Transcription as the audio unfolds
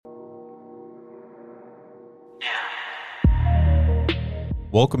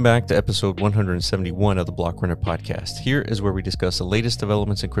Welcome back to episode 171 of the Block Runner podcast. Here is where we discuss the latest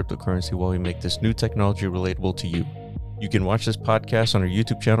developments in cryptocurrency while we make this new technology relatable to you. You can watch this podcast on our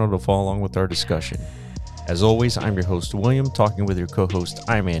YouTube channel to follow along with our discussion. As always, I'm your host, William, talking with your co-host,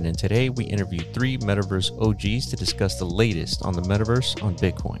 Iman, and today we interviewed three Metaverse OGs to discuss the latest on the Metaverse on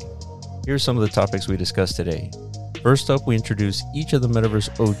Bitcoin. Here are some of the topics we discussed today. First up, we introduced each of the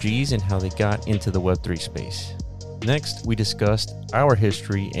Metaverse OGs and how they got into the Web3 space. Next, we discussed our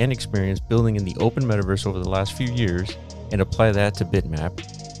history and experience building in the open metaverse over the last few years and apply that to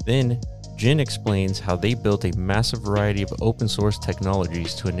Bitmap. Then, Jin explains how they built a massive variety of open source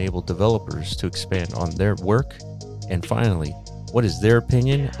technologies to enable developers to expand on their work. And finally, what is their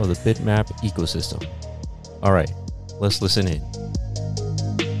opinion of the Bitmap ecosystem? All right, let's listen in.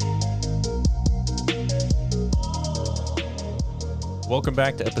 Welcome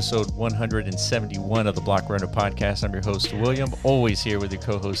back to episode 171 of the Block Runner podcast. I'm your host, William, always here with your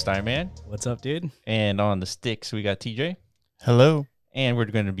co-host, Iman. What's up, dude? And on the sticks, we got TJ. Hello. And we're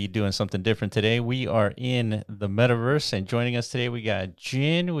going to be doing something different today. We are in the Metaverse, and joining us today, we got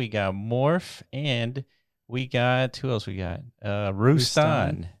Jin, we got Morph, and we got, who else we got?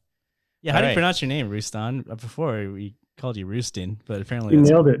 Rustan. Yeah, how do you pronounce your name, Rustan? Before we called you Roostin, but apparently you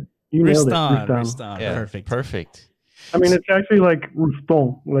nailed it. You nailed it. Rustan. Yeah, Perfect. I mean, it's actually like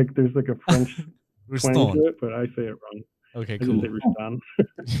Rouston. Like there's like a French twang to it, but I say it wrong. Okay, I cool. say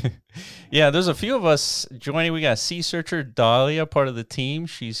Roustan. Yeah, there's a few of us joining. We got Sea Searcher Dahlia, part of the team.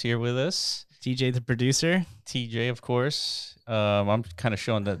 She's here with us. TJ, the producer. TJ, of course. I'm kind of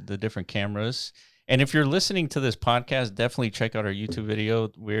showing the different cameras. And if you're listening to this podcast, definitely check out our YouTube video.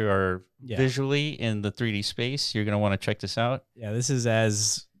 We are visually in the 3D space. You're going to want to check this out. Yeah, this is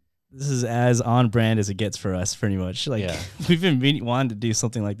as on brand as it gets for us, pretty much. We've been wanting to do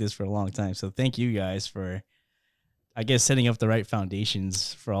something like this for a long time. So thank you guys for, I guess, setting up the right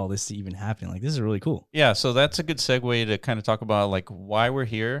foundations for all this to even happen. Like, this is really cool. Yeah, so that's a good segue to kind of talk about like why we're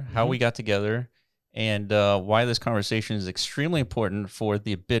here, how we got together, and why this conversation is extremely important for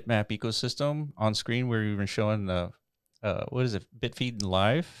the Bitmap ecosystem. On screen, we're even showing what is it, Bitfeed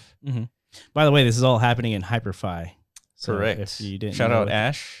Live. Mm-hmm. By the way, this is all happening in HyperFi. So correct. If you didn't Shout out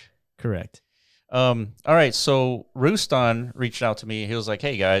Ash. Correct. All right. So Rustan reached out to me. He was like,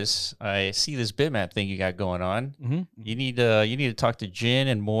 "Hey guys, I see this Bitmap thing you got going on. Mm-hmm. You need to talk to Jin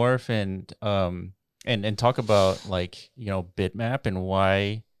and Morph and talk about like, Bitmap and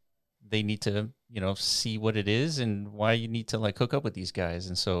why they need to, see what it is and why you need to like hook up with these guys."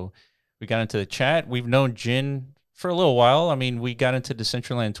 And so we got into the chat. We've known Jin for a little while. I mean, we got into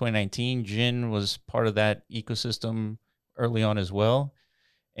Decentraland in 2019. Jin was part of that ecosystem early on as well.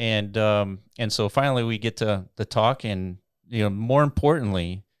 And so finally we get to the talk, and more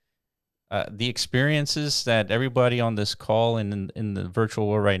importantly, the experiences that everybody on this call and in the virtual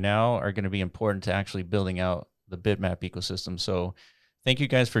world right now are going to be important to actually building out the Bitmap ecosystem. So thank you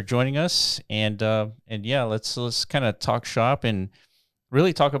guys for joining us, and yeah, let's kind of talk shop and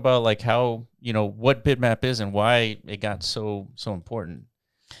really talk about like how what Bitmap is and why it got so important.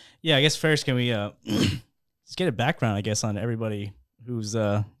 Yeah, I guess first can we just get a background, I guess, on everybody who's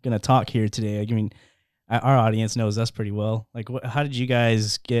going to talk here today. I mean, our audience knows us pretty well. Like, how did you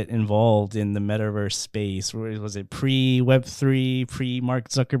guys get involved in the Metaverse space? Was it pre-Web3, pre-Mark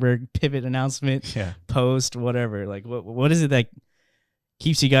Zuckerberg pivot announcement, post, whatever? Like, what is it that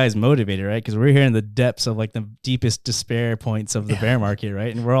keeps you guys motivated, right? Because we're here in the depths of like the deepest despair points of the bear market,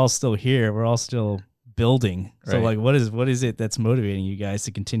 right? And we're all still here. We're all still building. So, like, what is it that's motivating you guys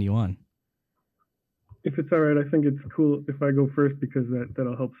to continue on? If it's all right, I think it's cool if I go first because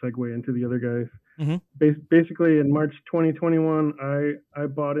that'll help segue into the other guys. Mm-hmm. Basically, in March 2021, I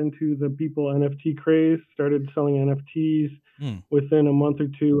bought into the Beeple NFT craze, started selling NFTs. Within a month or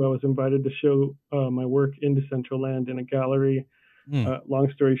two, I was invited to show my work in Decentraland in a gallery.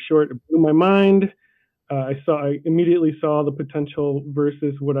 Long story short, it blew my mind. I immediately saw the potential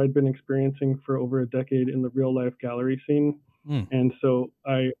versus what I'd been experiencing for over a decade in the real life gallery scene. And so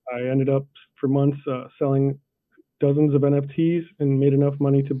I ended up for months selling dozens of NFTs and made enough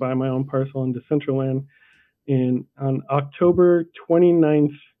money to buy my own parcel in Decentraland. And on October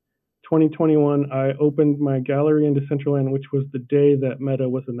 29th, 2021, I opened my gallery in Decentraland, which was the day that Meta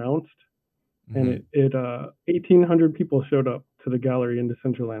was announced. And 1,800 people showed up to the gallery in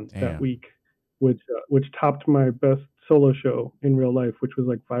Decentraland that week, which topped my best solo show in real life, which was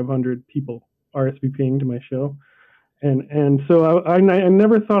like 500 people RSVPing to my show. And so I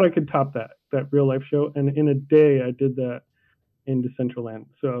never thought I could top that real life show. And in a day, I did that in Decentraland.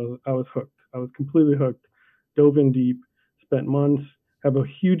 So I was hooked. I was completely hooked, dove in deep, spent months, have a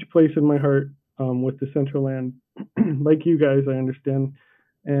huge place in my heart with Decentraland. Like you guys, I understand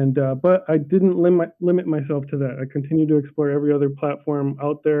And but I didn't limit myself to that. I continue to explore every other platform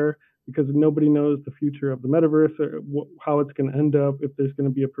out there because nobody knows the future of the metaverse or how it's going to end up, if there's going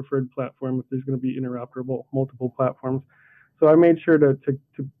to be a preferred platform, if there's going to be interoperable multiple platforms. So I made sure to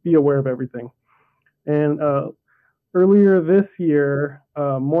be aware of everything. And earlier this year,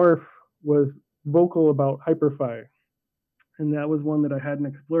 Morph was vocal about HyperFi, and that was one that I hadn't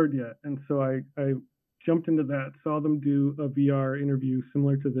explored yet. And so I jumped into that, saw them do a VR interview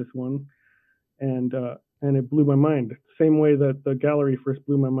similar to this one, and it blew my mind. Same way that the gallery first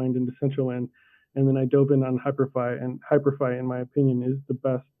blew my mind in Decentraland, and then I dove in on HyperFi, and HyperFi, in my opinion, is the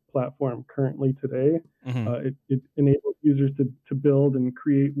best platform currently today. It enables users to build and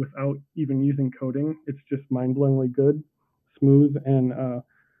create without even using coding. It's just mind-blowingly good, smooth, and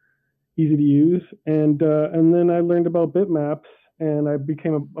easy to use. And then I learned about Bitmaps, and I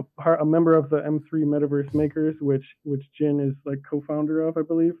became a member of the M3 Metaverse Makers, which Jin is like co-founder of, I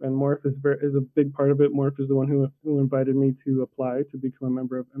believe, and Morph is a big part of it. Morph is the one who invited me to apply to become a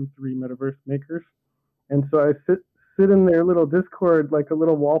member of M3 Metaverse Makers, and so I sit in their little Discord like a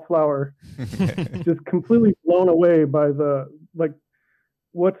little wallflower, just completely blown away by the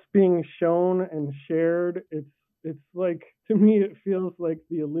what's being shown and shared. It's like, to me, it feels like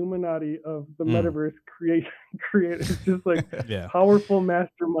the Illuminati of the metaverse create. It's just like powerful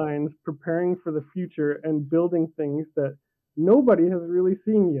masterminds preparing for the future and building things that nobody has really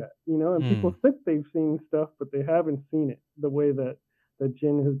seen yet, and people think they've seen stuff, but they haven't seen it the way that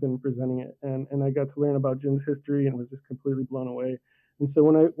Jin has been presenting it. And I got to learn about Jin's history and was just completely blown away. And so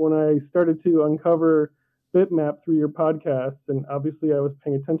when I started to uncover Bitmap through your podcast, and obviously I was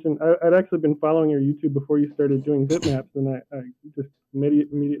paying attention. I'd actually been following your YouTube before you started doing Bitmaps, and I just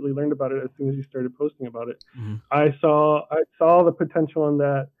immediately learned about it as soon as you started posting about it. I saw the potential in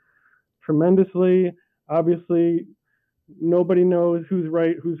that tremendously. Obviously, nobody knows who's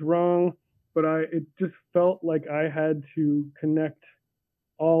right, who's wrong, but it just felt like I had to connect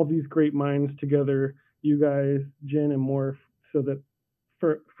all these great minds together, you guys, Jin and Morph, so that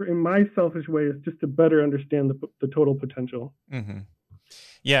for in my selfish way, is just to better understand the total potential.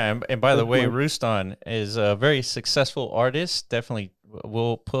 Yeah, and by the way, Rustan is a very successful artist. Definitely,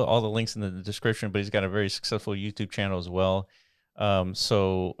 we'll put all the links in the description, but he's got a very successful YouTube channel as well.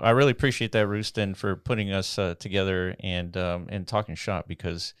 So I really appreciate that, Rustan, for putting us together and talking shop,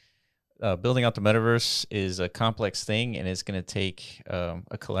 because building out the metaverse is a complex thing, and it's going to take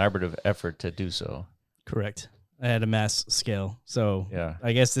a collaborative effort to do so. Correct. At a mass scale. So yeah,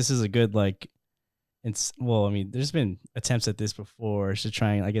 I guess this is a good, there's been attempts at this before to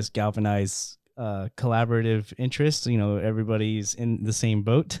try and, I guess, galvanize collaborative interest. Everybody's in the same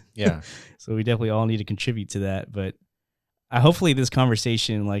boat. Yeah. So we definitely all need to contribute to that. But hopefully this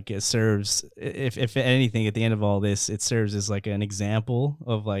conversation, it serves, if anything, at the end of all this, it serves as an example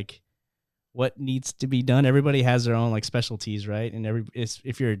of what needs to be done. Everybody has their own specialties, right? And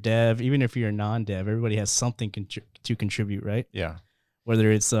if you're a dev, even if you're a non-dev, everybody has something to contribute, right? Yeah.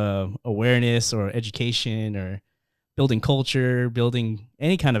 Whether it's awareness or education or building culture, building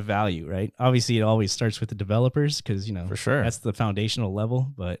any kind of value, right? Obviously, it always starts with the developers because, for sure, that's the foundational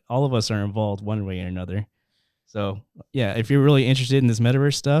level, but all of us are involved one way or another. So yeah, if you're really interested in this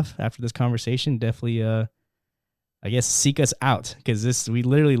metaverse stuff after this conversation, definitely, I guess, seek us out, because we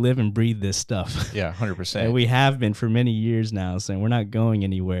literally live and breathe this stuff. Yeah, 100%. And we have been for many years now, so we're not going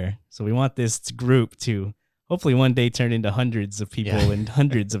anywhere. So we want this group to hopefully one day turn into hundreds of people and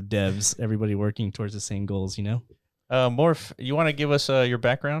hundreds of devs, everybody working towards the same goals, Morph, you want to give us your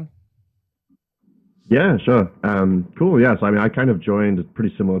background? Yeah, sure. Cool. Yeah. So, I kind of joined at a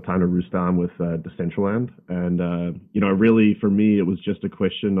pretty similar time to Rustam with Decentraland. And, really for me, it was just a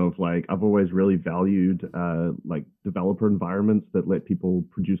question of I've always really valued developer environments that let people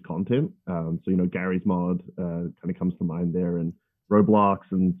produce content. So, Gary's Mod kind of comes to mind there, and Roblox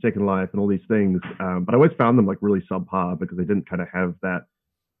and Second Life and all these things. But I always found them really subpar because they didn't kind of have that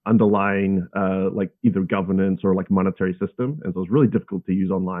underlying either governance or monetary system. And so it was really difficult to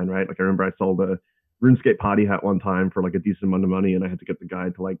use online, right? I remember I sold a RuneScape party hat one time for a decent amount of money, and I had to get the guy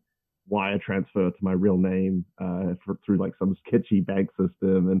to wire transfer to my real name through some sketchy bank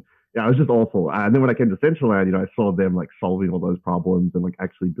system, and it was just awful. And then when I came to Decentraland, I saw them solving all those problems and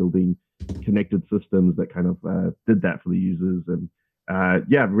actually building connected systems that kind of did that for the users, and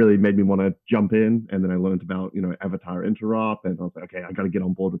it really made me want to jump in. And then I learned about avatar interop, and I was like, okay, I got to get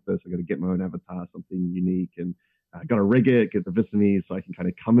on board with this. I got to get my own avatar, something unique, and I got to rig it, get the Viscini, so I can kind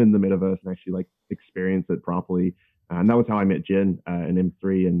of come in the metaverse and actually experience it properly. And that was how I met Jin in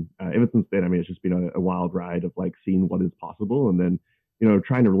M3. And ever since then, it's just been a wild ride of seeing what is possible. And then,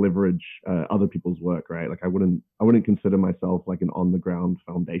 trying to leverage other people's work, right? Like I wouldn't consider myself like an on the ground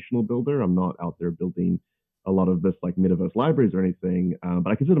foundational builder. I'm not out there building a lot of this like metaverse libraries or anything,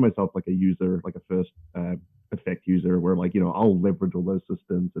 but I consider myself like a user, like a first effect user, where like I'll leverage all those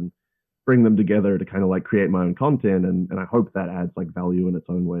systems and bring them together to kind of like create my own content, and I hope that adds like value in its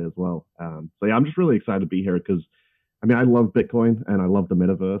own way as well. So yeah, I'm just really excited to be here because I mean, I love Bitcoin and I love the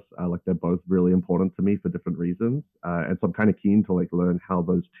metaverse. Like they're both really important to me for different reasons, and so I'm kind of keen to like learn how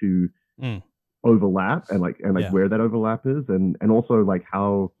those two overlap and where that overlap is, and also like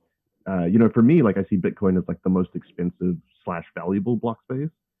how, for me, like I see Bitcoin as like the most expensive / valuable block space.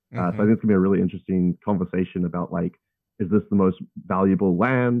 So I think it's gonna be a really interesting conversation about like, is this the most valuable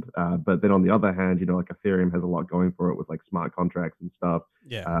land? But then on the other hand, like Ethereum has a lot going for it with like smart contracts and stuff.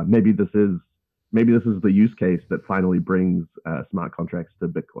 Yeah. Maybe this is the use case that finally brings smart contracts to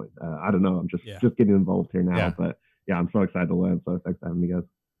Bitcoin. I don't know. I'm just getting involved here now, but yeah, I'm so excited to learn. So thanks for having me, guys.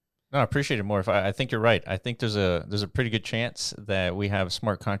 No, I appreciate it more. I think you're right. I think there's a pretty good chance that we have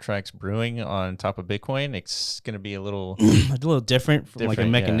smart contracts brewing on top of Bitcoin. It's going to be a little different from like a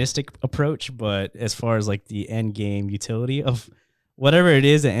mechanistic approach, but as far as like the end game utility of whatever it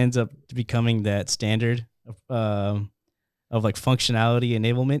is that ends up becoming that standard of like functionality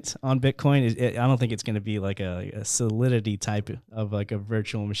enablement on Bitcoin, I don't think it's going to be like a Solidity type of like a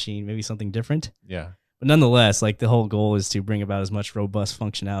virtual machine, maybe something different. Yeah. But nonetheless, like the whole goal is to bring about as much robust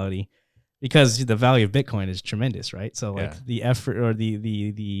functionality, because the value of Bitcoin is tremendous, right? So like the effort or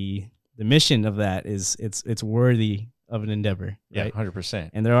the mission of that is it's worthy of an endeavor, right? 100%.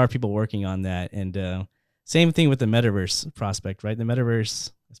 And there are people working on that. And same thing with the metaverse prospect, right? The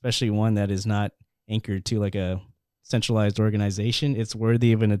metaverse, especially one that is not anchored to like a centralized organization, it's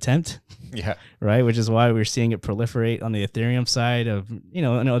worthy of an attempt. Yeah. Right. Which is why we're seeing it proliferate on the Ethereum side of,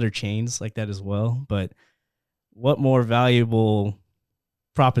 and other chains like that as well. But what more valuable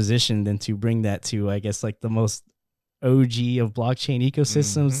proposition than to bring that to, I guess, like the most OG of blockchain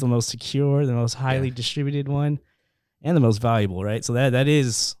ecosystems, the most secure, the most highly distributed one, and the most valuable, right? So that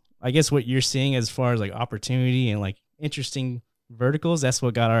is, I guess, what you're seeing as far as like opportunity and like interesting verticals. That's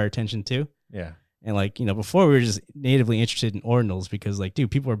what got our attention too. Yeah. And like, before we were just natively interested in ordinals because like, dude,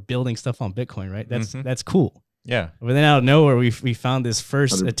 people are building stuff on Bitcoin, right? That's cool. Yeah. But then out of nowhere, we found this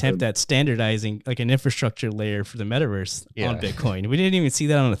first attempt at standardizing like an infrastructure layer for the metaverse on Bitcoin. We didn't even see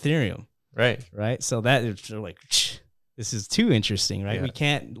that on Ethereum. Right. Right. So that is like, this is too interesting, right? Yeah. We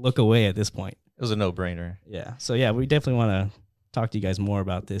can't look away at this point. It was a no-brainer. Yeah. So yeah, we definitely want to talk to you guys more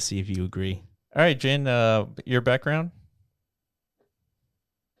about this, see if you agree. All right, Jen, your background?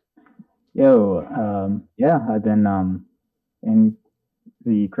 I've been in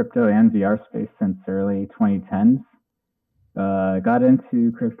the crypto and VR space since early 2010s. Got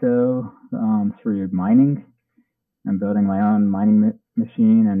into crypto through mining. I'm building my own mining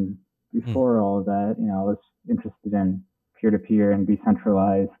machine, and before all of that, I was interested in peer-to-peer and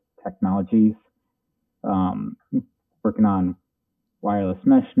decentralized technologies, working on wireless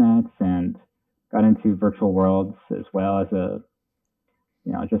mesh nets, and got into virtual worlds as well as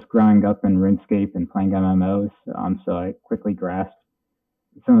just growing up in RuneScape and playing MMOs. So I quickly grasped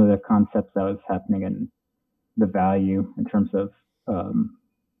some of the concepts that was happening and the value in terms of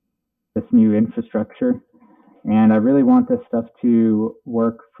this new infrastructure. And I really want this stuff to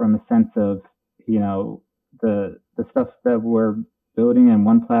work from a sense of, the stuff that we're building in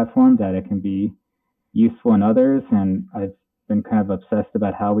one platform, that it can be useful in others. And I've been kind of obsessed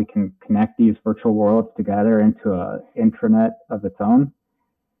about how we can connect these virtual worlds together into an intranet of its own.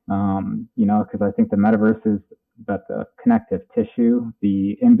 Because I think the metaverse is about the connective tissue,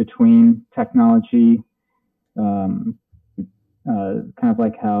 the in-between technology, kind of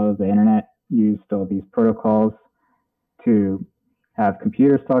like how the internet used all these protocols to have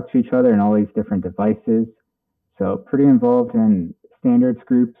computers talk to each other and all these different devices. So pretty involved in standards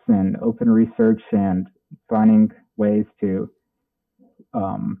groups and open research and finding ways to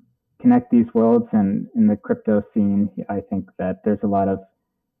connect these worlds. And in the crypto scene, I think that there's a lot of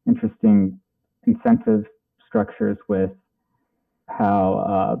interesting incentive structures with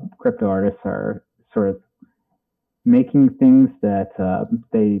how crypto artists are sort of making things that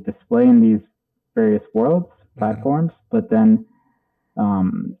they display in these various worlds, platforms, but then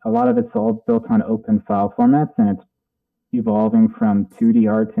a lot of it's all built on open file formats, and it's evolving from 2D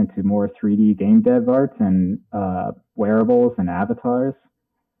art into more 3D game dev art and wearables and avatars.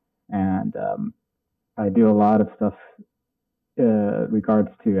 And I do a lot of stuff regards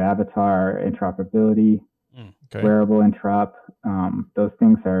to avatar interoperability, wearable interop. Those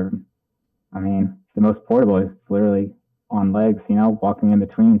things are, the most portable is literally on legs, walking in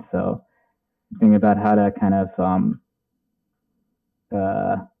between. So thinking about how to kind of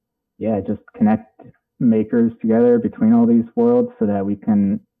just connect makers together between all these worlds so that we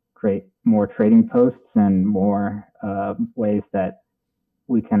can create more trading posts and more ways that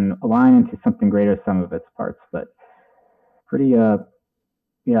we can align into something greater sum of its parts. But pretty, all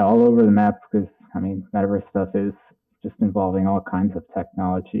over the map, because I mean, metaverse stuff is just involving all kinds of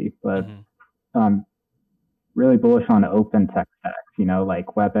technology, but really bullish on open tech stacks, like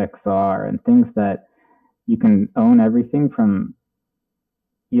WebXR and things that you can own everything from,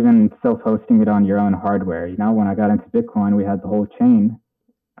 even self-hosting it on your own hardware. When I got into Bitcoin, we had the whole chain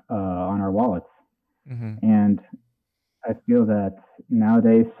on our wallets. And I feel that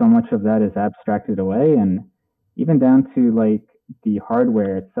nowadays so much of that is abstracted away, and even down to like the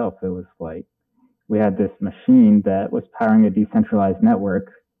hardware itself. It was like we had this machine that was powering a decentralized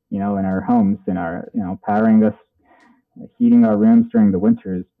network, in our homes, in our, powering us, heating our rooms during the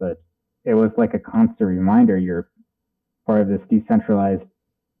winters. But it was like a constant reminder you're part of this decentralized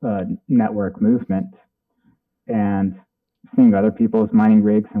network movement, and seeing other people's mining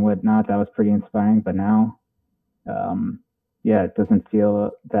rigs and whatnot, that was pretty inspiring. But now, it doesn't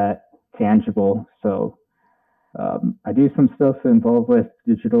feel that tangible. So I do some stuff involved with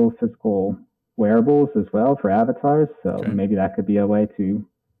digital physical wearables as well for avatars. So maybe that could be a way to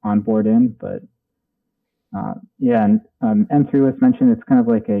onboard in. But and M3 was mentioned. It's kind of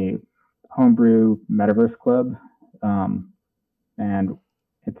like a homebrew metaverse club. And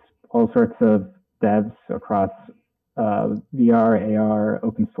it's all sorts of devs across VR, AR,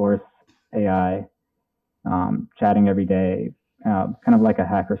 open source, AI, chatting every day, kind of like a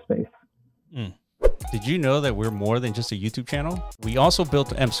hackerspace. Did you know that we're more than just a YouTube channel? We also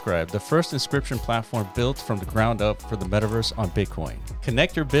built Mscribe, the first inscription platform built from the ground up for the metaverse on Bitcoin.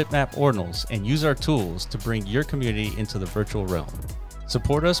 Connect your Bitmap ordinals and use our tools to bring your community into the virtual realm.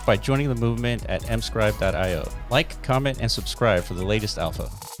 Support us by joining the movement at mscribe.io. Like, comment, and subscribe for the latest alpha.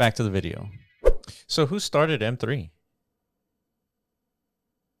 Back to the video. So who started M3?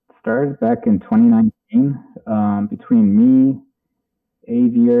 Started back in 2019 between me,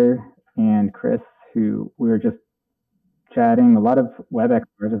 Avier, and Chris, who we were just chatting. A lot of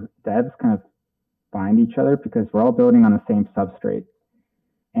WebXR devs kind of find each other because we're all building on the same substrate.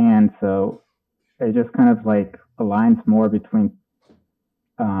 And so it just kind of like aligns more between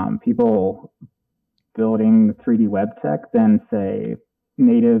people building 3D web tech than, say,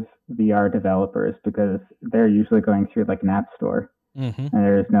 native VR developers, because they're usually going through like an app store. And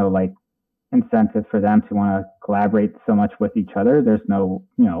there's no like incentive for them to want to collaborate so much with each other. There's no,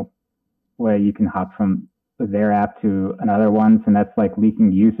 way you can hop from their app to another one's, and that's like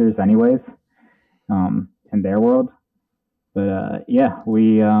leaking users anyways, in their world. But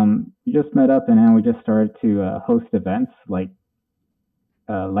we just met up, and then we just started to host events like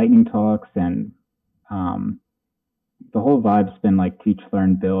lightning talks, and the whole vibe's been like teach,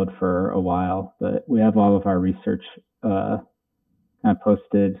 learn, build for a while. But we have all of our research kind of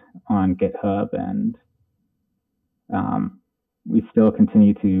posted on GitHub, and we still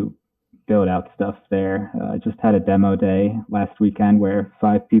continue to build out stuff there. I just had a demo day last weekend where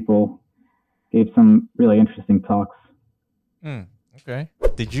 5 people gave some really interesting talks. Okay.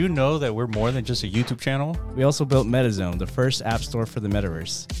 Did you know that we're more than just a YouTube channel? We also built MetaZone, the first app store for the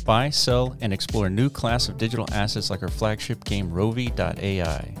metaverse. Buy, sell, and explore a new class of digital assets like our flagship game,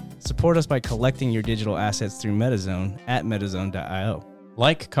 Rovi.ai. Support us by collecting your digital assets through MetaZone at metazone.io.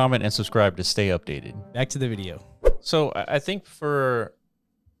 Like, comment, and subscribe to stay updated. Back to the video. So I think for,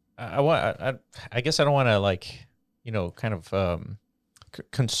 I guess I don't want to like, kind of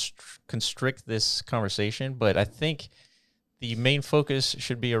constrict this conversation, but I think the main focus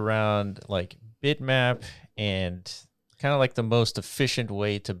should be around like Bitmap and kind of like the most efficient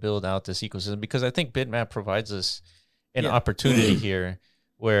way to build out this ecosystem, because I think Bitmap provides us an opportunity here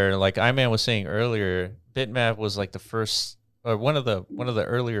where, like Iman was saying earlier, Bitmap was like the first, or one of the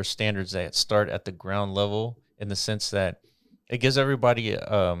earlier standards that start at the ground level, in the sense that it gives everybody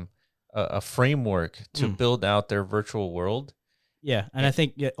a framework to build out their virtual world. Yeah, and I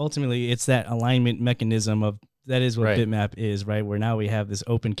think ultimately it's that alignment mechanism of, that is what Bitmap is, right? Where now we have this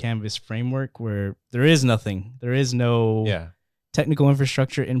open canvas framework where there is nothing. There is no technical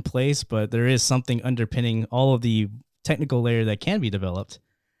infrastructure in place, but there is something underpinning all of the technical layer that can be developed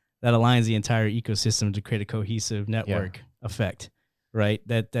that aligns the entire ecosystem to create a cohesive network effect, right?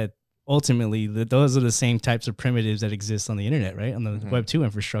 That ultimately, those are the same types of primitives that exist on the internet, right? On the Web 2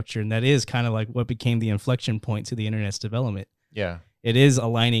 infrastructure. And that is kind of like what became the inflection point to the internet's development. Yeah. It is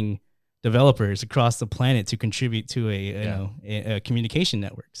aligning developers across the planet to contribute to a communication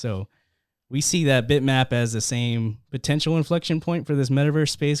network. So we see that Bitmap as the same potential inflection point for this metaverse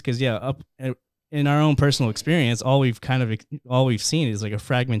space, because in our own personal experience, all we've seen is like a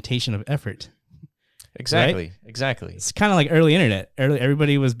fragmentation of effort. Exactly. Right? Exactly. It's kind of like early internet.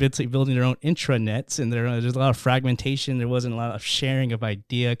 Everybody was building their own intranets, and there's a lot of fragmentation. There wasn't a lot of sharing of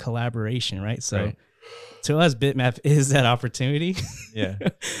idea, collaboration, right? So to us, Bitmap is that opportunity. Yeah.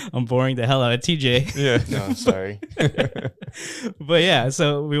 I'm boring the hell out of TJ. Yeah. No, I'm sorry. But yeah,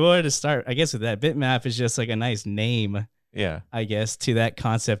 so we wanted to start, I guess, with that. Bitmap is just like a nice name. Yeah. I guess to that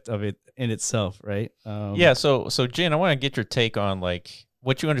concept of it in itself, right? Yeah. So Jen, I want to get your take on like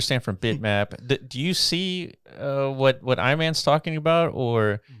what you understand from Bitmap. Do you see what Iman's talking about,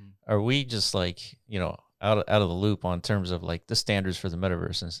 or are we just like, you know, out of the loop on terms of like the standards for the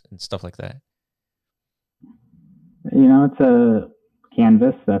metaverse and stuff like that? You know, it's a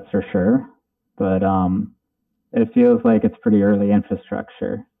canvas, that's for sure, but it feels like it's pretty early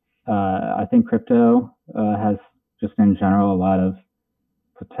infrastructure. I think crypto has just in general a lot of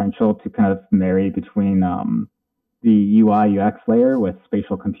potential to kind of marry between the UI UX layer with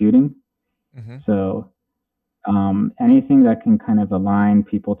spatial computing. Mm-hmm. So anything that can kind of align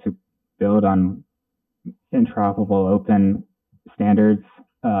people to build on interoperable open standards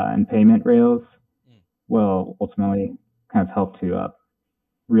and payment rails will ultimately kind of help to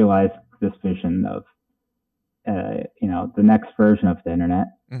realize this vision of you know, the next version of the internet.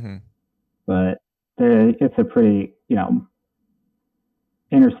 Mm-hmm. But it's a pretty, you know,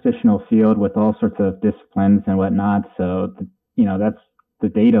 interstitial field with all sorts of disciplines and whatnot. So, you know, that's the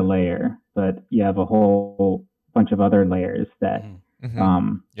data layer, but you have a whole bunch of other layers that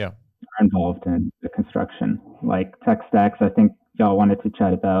are involved in the construction, like tech stacks. I think y'all wanted to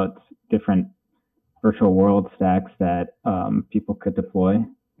chat about different virtual world stacks that people could deploy.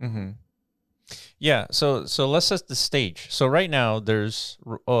 Mm-hmm. Yeah, so let's set the stage. So right now there's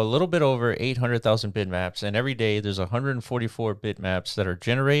a little bit over 800,000 bitmaps, and every day there's 144 bitmaps that are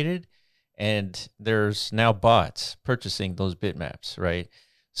generated, and there's now bots purchasing those bitmaps, right?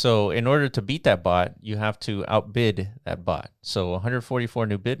 So in order to beat that bot, you have to outbid that bot. So 144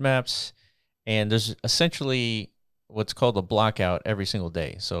 new bitmaps, and there's essentially what's called a blockout every single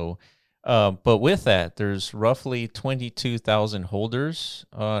day. So but with that, there's roughly 22,000 holders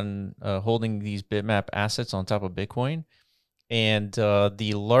on holding these bitmap assets on top of Bitcoin. And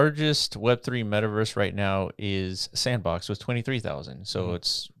the largest Web3 metaverse right now is Sandbox with 23,000. So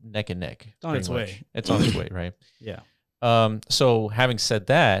it's neck and neck. It's on its way. It's on its way, right? Yeah. So having said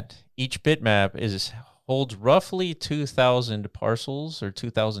that, each bitmap holds roughly 2,000 parcels or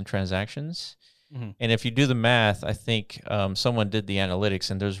 2,000 transactions. Mm-hmm. And if you do the math, I think someone did the analytics,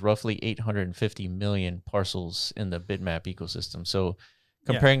 and there's roughly 850 million parcels in the Bitmap ecosystem. So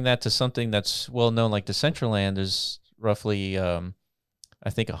comparing that to something that's well known like Decentraland, there's roughly, I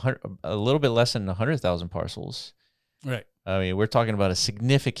think, a little bit less than 100,000 parcels. Right. I mean, we're talking about a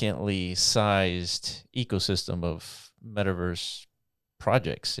significantly sized ecosystem of metaverse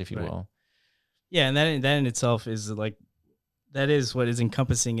projects, if you will. Yeah, and that in itself is like, that is what is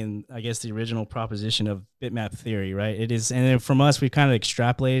encompassing in, I guess, the original proposition of bitmap theory, right? It is, and then from us, we've kind of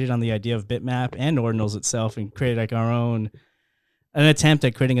extrapolated on the idea of bitmap and ordinals itself and created like an attempt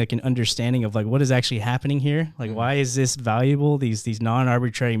at creating like an understanding of like what is actually happening here. Like, why is this valuable? These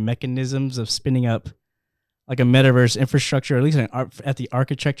non-arbitrary mechanisms of spinning up like a metaverse infrastructure, at least at the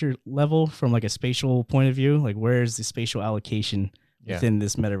architecture level from like a spatial point of view, like where is the spatial allocation within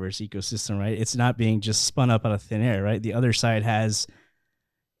this metaverse ecosystem, right? It's not being just spun up out of thin air, right? The other side is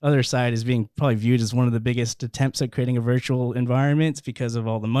being probably viewed as one of the biggest attempts at creating a virtual environment because of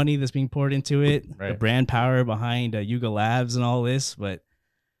all the money that's being poured into it, the brand power behind Yuga Labs and all this. But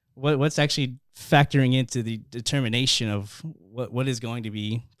what's actually factoring into the determination of what is going to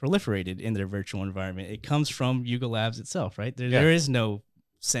be proliferated in their virtual environment? It comes from Yuga Labs itself, right? There is no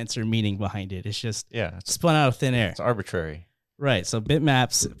sense or meaning behind it. It's just it's spun out of thin air. It's arbitrary. Right. So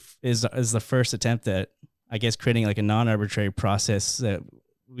Bitmaps is the first attempt at, I guess, creating like a non-arbitrary process that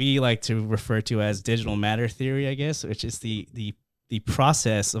we like to refer to as digital matter theory, I guess, which is the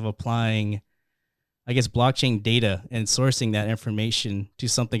process of applying, I guess, blockchain data and sourcing that information to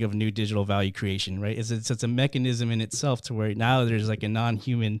something of new digital value creation, right? It's a mechanism in itself to where now there's like a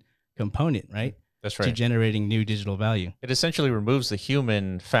non-human component, right? That's right. To generating new digital value. It essentially removes the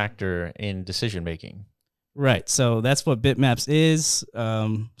human factor in decision making. Right. So that's what Bitmaps is.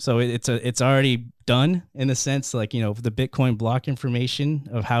 So it's already done in a sense, like, you know, the Bitcoin block information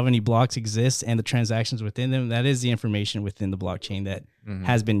of how many blocks exist and the transactions within them. That is the information within the blockchain that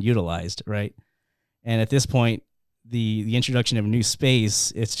has been utilized. Right. And at this point, the introduction of a new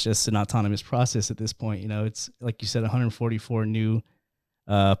space, it's just an autonomous process at this point. You know, it's like you said, 144 new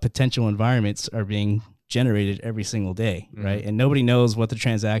potential environments are being generated every single day. Right. And nobody knows what the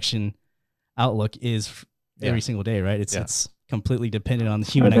transaction outlook is every single day, right? It's completely dependent on the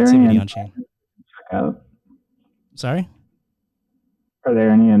Are human there activity any on chain. check out? Sorry? Are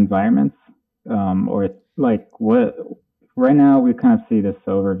there any environments or like what right now we kind of see this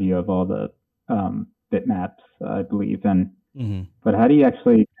overview of all the bitmaps, I believe, and but how do you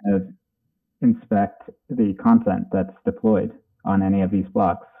actually kind of inspect the content that's deployed on any of these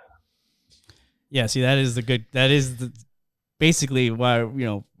blocks? Yeah, see, that is basically why, you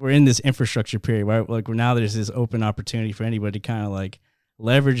know, we're in this infrastructure period, right? Like now there's this open opportunity for anybody to kind of like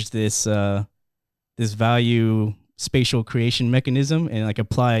leverage this this value spatial creation mechanism and like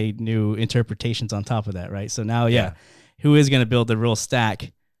apply new interpretations on top of that, right? So now, who is going to build the real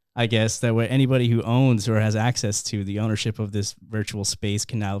stack? I guess that way anybody who owns or has access to the ownership of this virtual space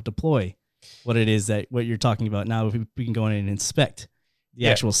can now deploy what it is that what you're talking about. Now we can go in and inspect the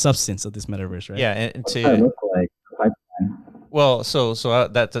actual substance of this metaverse, right? Yeah, and What's that look like? Well, so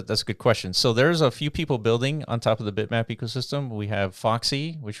that's a good question. So there's a few people building on top of the Bitmap ecosystem. We have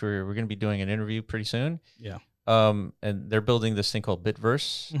Foxy, which we're going to be doing an interview pretty soon. Yeah. And they're building this thing called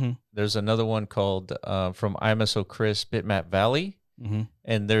Bitverse. There's another one called from IMSO Chris, Bitmap Valley.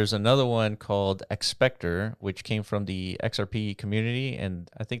 And there's another one called Expector, which came from the XRP community, and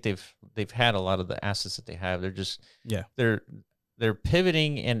I think they've had a lot of the assets that they have. They're just they're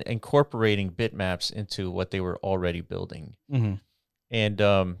pivoting and incorporating bitmaps into what they were already building. And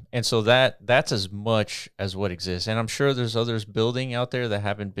so that's as much as what exists. And I'm sure there's others building out there that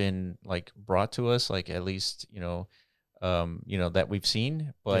haven't been like brought to us, like at least, you know, that we've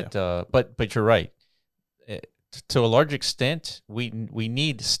seen. But but you're right. To a large extent, we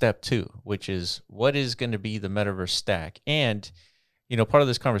need step 2, which is what is going to be the metaverse stack. And, you know, part of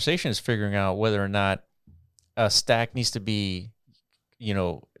this conversation is figuring out whether or not a stack needs to be, you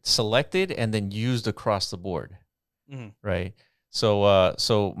know, selected and then used across the board, right? So, I'll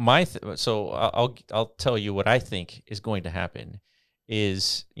tell you what I think is going to happen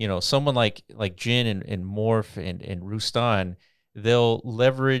is, you know, someone like Jin and Morph and Rustan, they'll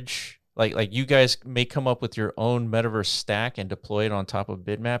leverage. Like you guys may come up with your own metaverse stack and deploy it on top of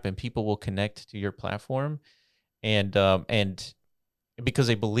Bitmap, and people will connect to your platform, and because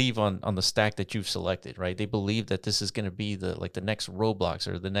they believe on the stack that you've selected, right? They believe that this is going to be the next Roblox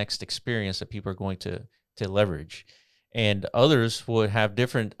or the next experience that people are going to leverage, and others would have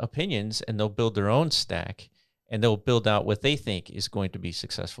different opinions, and they'll build their own stack, and they'll build out what they think is going to be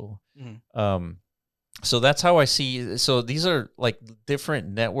successful. So that's how I see. So these are like different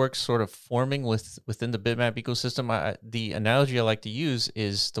networks sort of forming within the Bitmap ecosystem. The analogy I like to use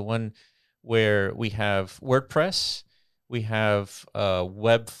is the one where we have WordPress, we have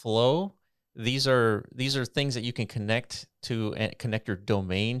Webflow. These are things that you can connect to and connect your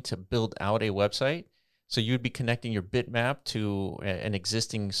domain to build out a website. So you'd be connecting your bitmap to an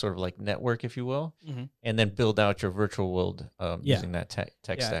existing sort of like network, if you will, and then build out your virtual world using that tech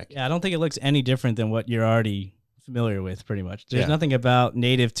stack. Yeah, I don't think it looks any different than what you're already familiar with, pretty much. There's nothing about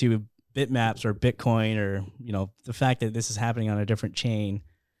native to bitmaps or Bitcoin or, you know, the fact that this is happening on a different chain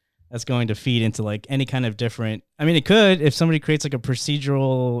that's going to feed into like any kind of different. I mean, it could if somebody creates like a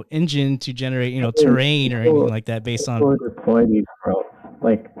procedural engine to generate, you know, terrain or anything like that based on. Deploy these worlds.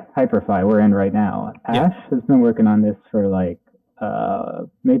 Like Hyperfy, we're in right now. Ash has been working on this for like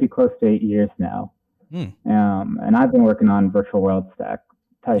maybe close to 8 years now. And I've been working on virtual world stack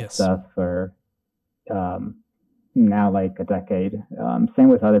type stuff for now like a decade. Same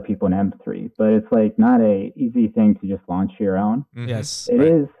with other people in M3, but it's like not a easy thing to just launch your own. Yes, it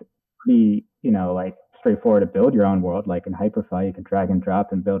is pretty, you know, like straightforward to build your own world. Like in Hyperfy, you can drag and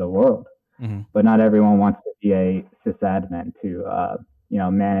drop and build a world. But not everyone wants to be a sysadmin to you know,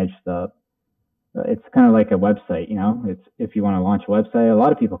 manage the. It's kind of like a website, you know. It's if you want to launch a website, a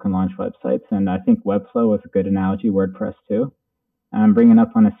lot of people can launch websites, and I think Webflow was a good analogy. WordPress too. And I'm bringing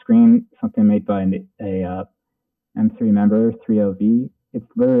up on a screen something made by a M3 member, 30V. It's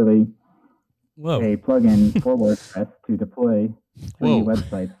literally a plugin for WordPress to deploy 3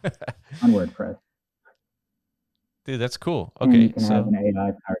 websites on WordPress. Dude, that's cool. Okay, and you can have an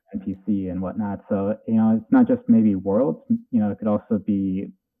AI-powered NPC and whatnot. So, you know, it's not just maybe worlds. You know, it could also be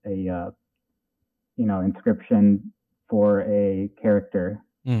a, you know, inscription for a character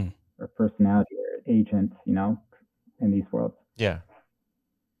or personality or agent, you know, in these worlds. Yeah.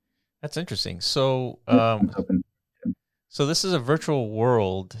 That's interesting. So, so this is a virtual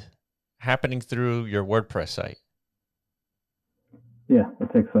world happening through your WordPress site. Yeah,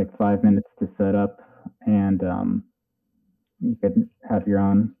 it takes like 5 minutes to set up, and you could have your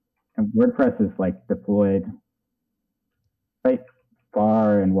own. And WordPress is like deployed quite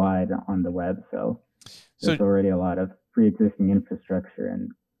far and wide on the web, so there's already a lot of pre-existing infrastructure.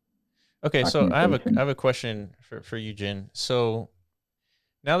 And Okay, so I documentation. have a question for you, Jin. So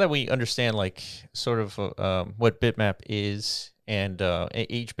now that we understand like sort of what Bitmap is, and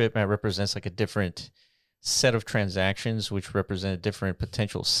each Bitmap represents like a different set of transactions, which represent different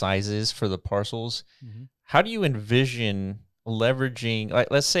potential sizes for the parcels. Mhm. How do you envision leveraging? Like,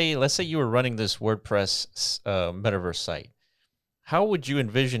 let's say you were running this WordPress Metaverse site. How would you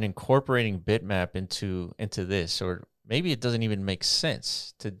envision incorporating Bitmap into this? Or maybe it doesn't even make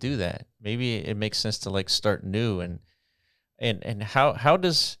sense to do that. Maybe it makes sense to like start new, and how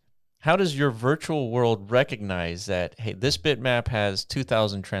does your virtual world recognize that, hey, this bitmap has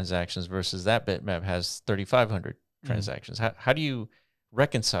 2,000 transactions versus that bitmap has 3,500 transactions? How do you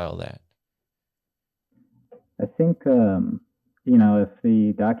reconcile that? I think, if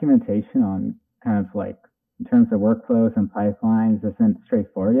the documentation on kind of like in terms of workflows and pipelines isn't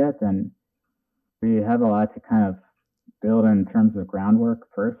straightforward yet, then we have a lot to kind of build in terms of groundwork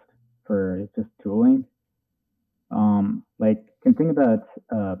first for just tooling. Like, can think about,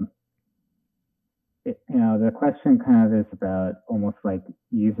 the question kind of is about almost like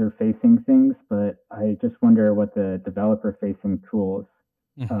user-facing things, but I just wonder what the developer-facing tools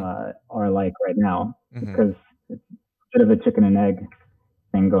are like right now, because it's a bit of a chicken and egg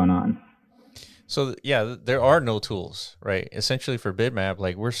thing going on. So yeah, there are no tools, right? Essentially for Bitmap,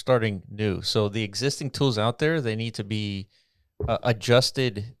 like we're starting new. So the existing tools out there, they need to be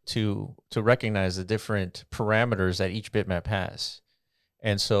adjusted to recognize the different parameters that each bitmap has.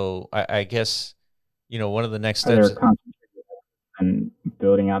 And so I guess, one of the next Are there steps. and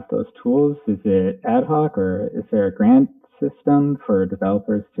building out those tools? Is it ad hoc, or is there a grant system for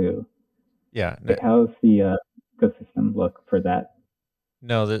developers to? Yeah. How's the ecosystem look for that?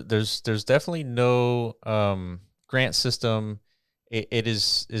 No, there's definitely no grant system. It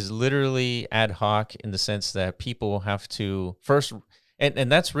is literally ad hoc in the sense that people have to first,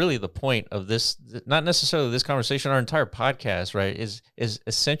 and that's really the point of this, not necessarily this conversation, our entire podcast, right, is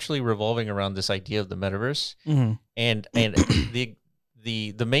essentially revolving around this idea of the metaverse. And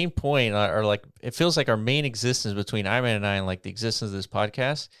the main point, or like, it feels like our main existence between Iman and I, and like the existence of this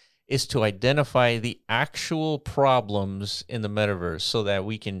podcast, is to identify the actual problems in the metaverse so that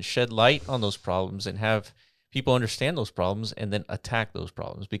we can shed light on those problems and have people understand those problems and then attack those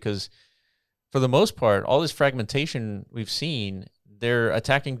problems. Because for the most part, all this fragmentation we've seen, they're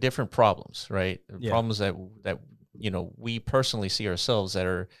attacking different problems, right? Yeah. Problems that we personally see ourselves that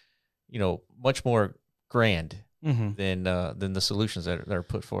are, much more grand than the solutions that are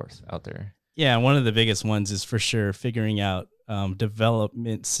put forth out there. Yeah, one of the biggest ones is for sure figuring out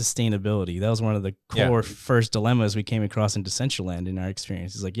development sustainability. That was one of the core first dilemmas we came across in Decentraland in our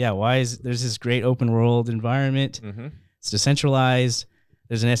experience. It's like, there's this great open world environment. It's decentralized.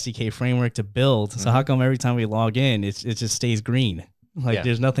 There's an SDK framework to build. So how come every time we log in, it just stays green? Like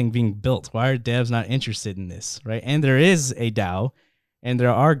there's nothing being built. Why are devs not interested in this, right? And there is a DAO, and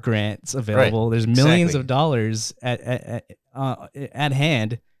there are grants available. Right. There's millions of dollars at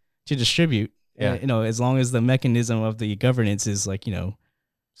hand to distribute. As long as the mechanism of the governance is like,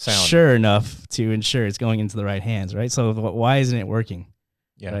 sound, sure enough to ensure it's going into the right hands, right? So why isn't it working?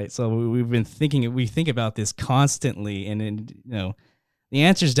 Yeah. Right. So we think about this constantly, and the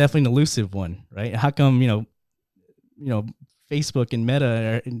answer is definitely an elusive one, right? How come, Facebook and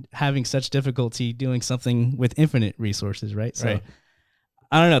Meta are having such difficulty doing something with infinite resources, right? So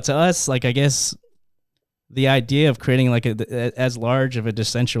I don't know. To us, like, I guess the idea of creating like as large of a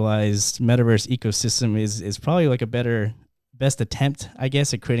decentralized metaverse ecosystem is probably like best attempt, I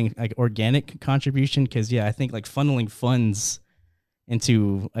guess, at creating like organic contribution. Cause I think like funneling funds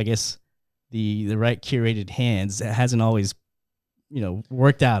into, I guess, the right curated hands, that hasn't always,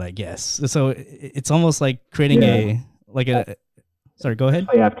 worked out, I guess. So it's almost like creating sorry, go ahead.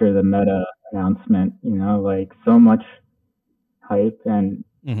 After the Meta announcement, like so much hype and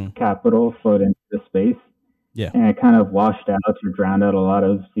capital flowed into the space. Yeah. And it kind of washed out or drowned out a lot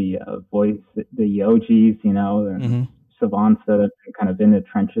of the the OGs, and savants that have been kind of in the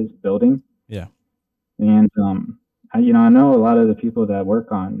trenches building. Yeah. And, I know a lot of the people that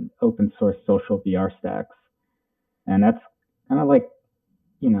work on open source social VR stacks, and that's kind of like,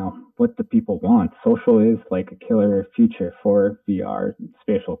 what the people want. Social is like a killer future for VR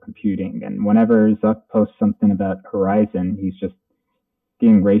spatial computing. And whenever Zuck posts something about Horizon, he's just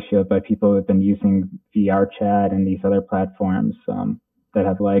being ratioed by people who have been using VR chat and these other platforms that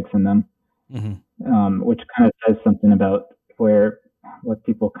have legs in them, which kind of says something about what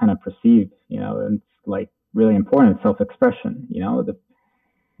people kind of perceive, and it's like really important, self-expression,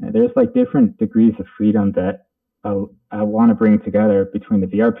 there's like different degrees of freedom that I want to bring together between the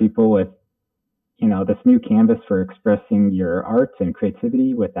VR people with, this new canvas for expressing your art and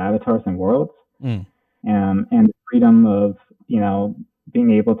creativity with avatars and worlds, and the freedom of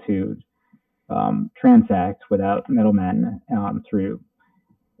being able to transact without middlemen through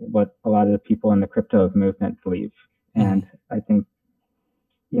what a lot of the people in the crypto movement believe. And I think,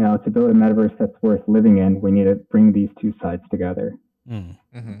 to build a metaverse that's worth living in, we need to bring these two sides together. Yeah,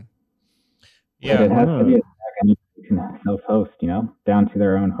 but it has to be a stack and you can self-host, down to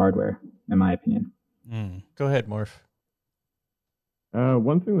their own hardware, in my opinion. Go ahead, Morph.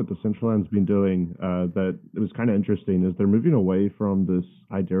 One thing that Decentraland's been doing that it was kind of interesting is they're moving away from this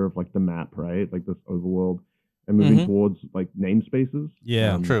idea of like the map, right? Like this overworld, and moving towards like namespaces.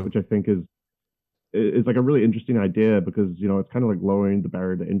 Yeah, true. Which I think is like a really interesting idea because it's kind of like lowering the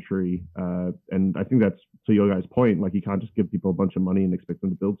barrier to entry. And I think that's to your guys' point. Like you can't just give people a bunch of money and expect them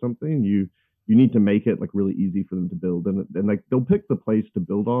to build something. You need to make it like really easy for them to build, and like they'll pick the place to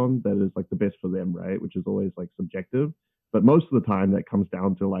build on that is like the best for them, right? Which is always like subjective. But most of the time that comes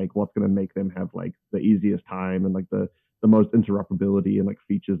down to like what's going to make them have like the easiest time and like the most interoperability and like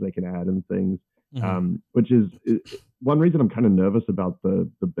features they can add and things. Which is one reason I'm kind of nervous about the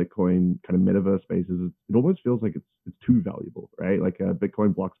Bitcoin kind of metaverse space is it almost feels like it's too valuable, right? Like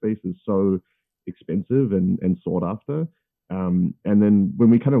Bitcoin block space is so expensive and sought after. And then when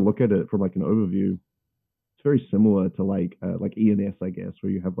we kind of look at it from like an overview, it's very similar to like ENS, I guess,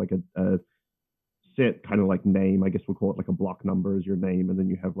 where you have like a set kind of like name, I guess we'll call it like a block number as your name, and then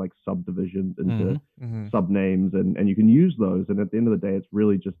you have like subdivisions into subnames, and you can use those, and at the end of the day it's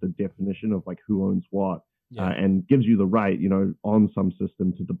really just a definition of like who owns what, and gives you the right on some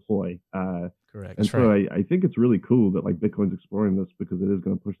system to deploy. Correct. And so I think it's really cool that like Bitcoin's exploring this because it is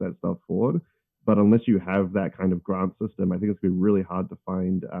going to push that stuff forward, but unless you have that kind of grant system, I think it's going to be really hard to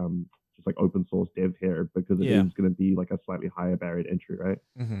find just like open source dev here, because it is going to be like a slightly higher barrier to entry, right?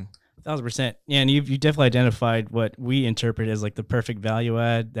 1,000%. Yeah, and you definitely identified what we interpret as like the perfect value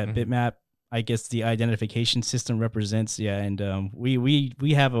add that Bitmap, I guess, the identification system represents. Yeah, and we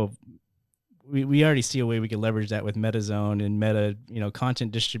already see a way we can leverage that with MetaZone and Meta,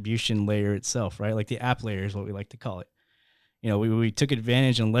 content distribution layer itself, right? Like the app layer is what we like to call it. We took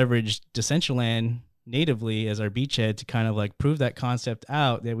advantage and leveraged Decentraland natively as our beachhead to kind of like prove that concept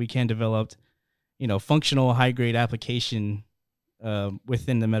out that we can develop, functional high grade application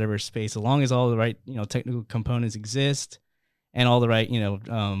within the metaverse space, as long as all the right, technical components exist and all the right,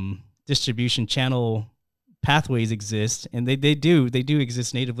 distribution channel pathways exist. And they do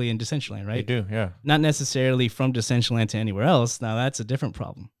exist natively in Decentraland, right? They do, yeah. Not necessarily from Decentraland to anywhere else. Now that's a different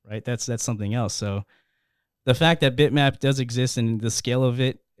problem, right? That's something else. So the fact that Bitmap does exist and the scale of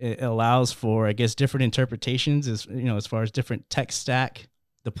it allows for, I guess, different interpretations as far as different tech stack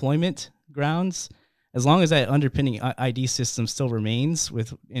deployment grounds, as long as that underpinning ID system still remains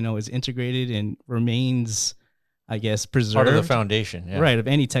with, is integrated and remains, I guess, preserved. Part of the foundation, yeah. Right, of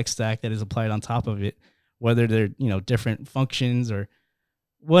any tech stack that is applied on top of it, whether they're, different functions or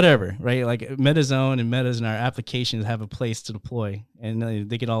whatever, right? Like MetaZone and Metas in our applications have a place to deploy, and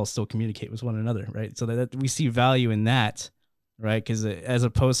they can all still communicate with one another, right? So that we see value in that, right? Because as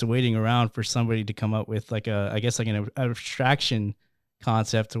opposed to waiting around for somebody to come up with like an abstraction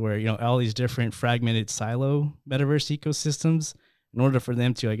concept to where, all these different fragmented silo metaverse ecosystems, in order for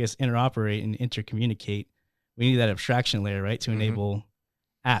them to, I guess, interoperate and intercommunicate, we need that abstraction layer, right? To enable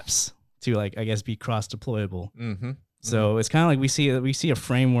apps to, like, I guess, be cross deployable. So it's kind of like we see a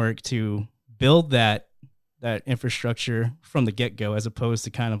framework to build that infrastructure from the get-go, as opposed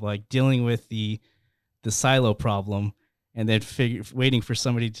to kind of like dealing with the silo problem and then waiting for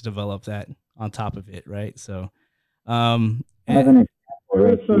somebody to develop that on top of it, right? So by the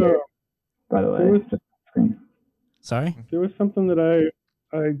way, sorry, there was something that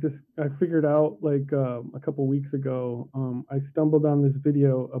I figured out like a couple weeks ago. I stumbled on this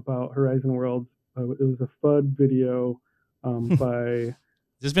video about Horizon Worlds. It was a FUD video by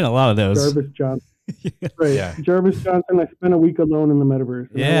there's been a lot of those. Jarvis Johnson. Right. Yeah. Jarvis Johnson. I spent a week alone in the metaverse.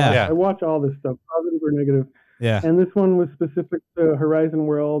 I watch all this stuff, positive or negative. Yeah. And this one was specific to Horizon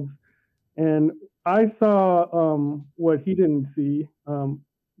Worlds. And I saw what he didn't see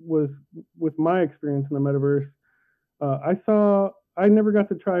was with my experience in the metaverse. I never got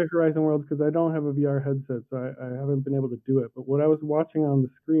to try Horizon Worlds because I don't have a VR headset, so I haven't been able to do it. But what I was watching on the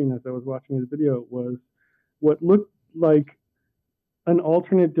screen as I was watching his video was what looked like an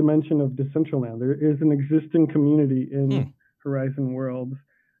alternate dimension of Decentraland. There is an existing community in Horizon Worlds,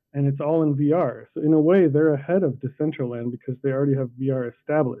 and it's all in VR. So in a way, they're ahead of Decentraland because they already have VR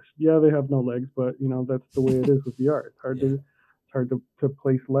established. Yeah, they have no legs, but that's the way it is with VR. It's hard to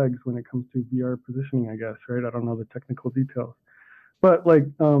place legs when it comes to VR positioning, I guess, right? I don't know the technical details. But like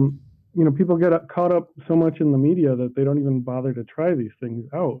people get caught up so much in the media that they don't even bother to try these things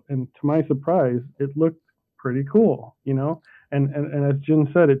out. And to my surprise, it looked pretty cool, and as Jin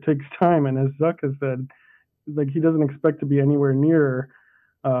said, it takes time. And as Zuck has said, like, he doesn't expect to be anywhere near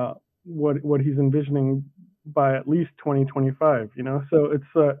what he's envisioning by at least 2025, so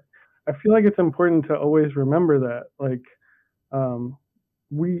it's I feel like it's important to always remember that, like,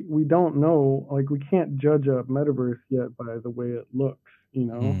 we don't know, like, we can't judge a metaverse yet by the way it looks,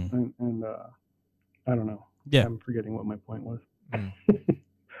 and I don't know. Yeah. I'm forgetting what my point was.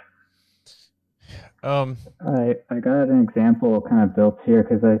 I got an example kind of built here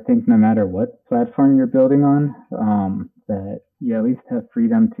because I think no matter what platform you're building on, that you at least have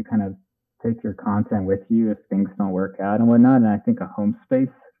freedom to kind of take your content with you if things don't work out and whatnot. And I think a home space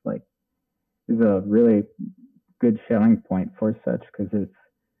like is a really good selling point for such, because it's,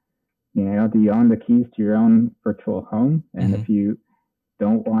 do you own the keys to your own virtual home? And if you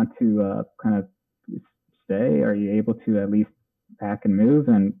don't want to kind of stay, are you able to at least pack and move?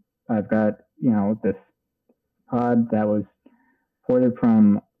 And I've got, this pod that was ported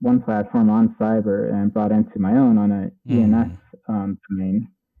from one platform on Cyber and brought into my own on a ENS domain,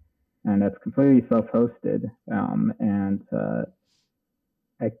 and that's completely self-hosted. And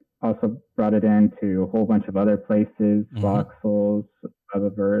I also brought it into a whole bunch of other places, Voxels,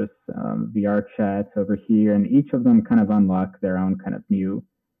 Metaverse, VR chats over here, and each of them kind of unlock their own kind of new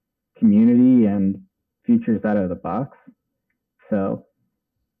community and features out of the box. So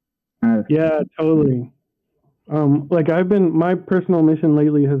yeah, totally. Like, my personal mission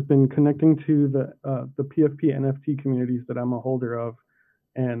lately has been connecting to the PFP NFT communities that I'm a holder of,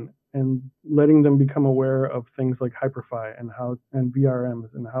 and letting them become aware of things like Hyperfi and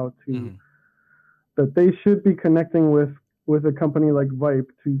VRMs, and how to that they should be connecting with a company like Vipe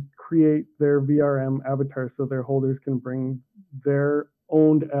to create their VRM avatar so their holders can bring their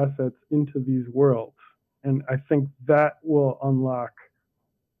owned assets into these worlds. And I think that will unlock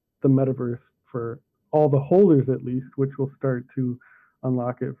the metaverse for all the holders, at least, which will start to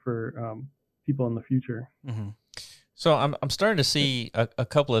unlock it for people in the future. So I'm starting to see a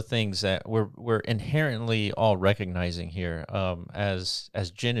couple of things that we're inherently all recognizing here, as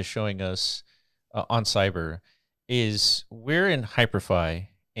Jin is showing us on Cyber, is we're in Hyperfi,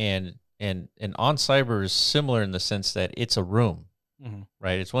 and on Cyber is similar in the sense that it's a room,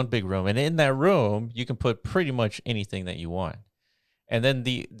 right? It's one big room, and in that room you can put pretty much anything that you want. And then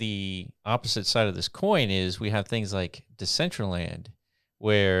the opposite side of this coin is we have things like Decentraland,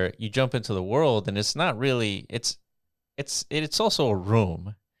 where you jump into the world and it's not really it's also a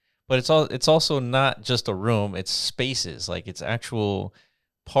room, but it's also not just a room. It's spaces, like it's actual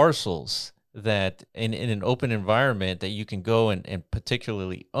parcels that in an open environment that you can go and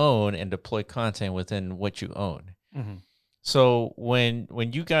particularly own and deploy content within what you own. So when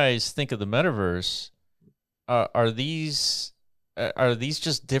you guys think of the metaverse, are these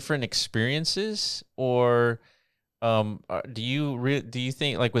just different experiences, or do you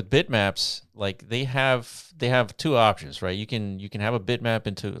think, like with bitmaps, like they have two options, right? You can have a bitmap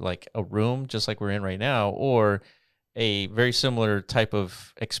into like a room just like we're in right now, or a very similar type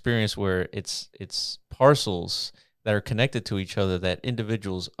of experience where it's parcels that are connected to each other that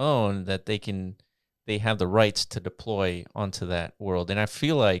individuals own, that they have the rights to deploy onto that world. And I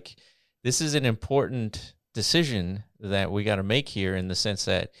feel like this is an important decision that we got to make here, in the sense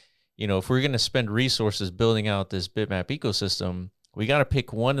that, if we're going to spend resources building out this bitmap ecosystem, we got to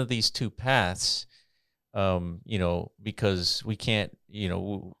pick one of these two paths, because we can't,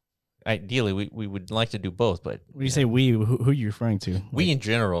 ideally we would like to do both. But when you say we, who are you referring to? We in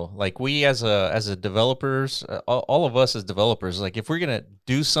general, like we as a developers, all of us as developers, like if we're going to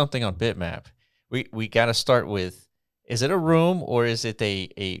do something on Bitmap, we got to start with, is it a room or is it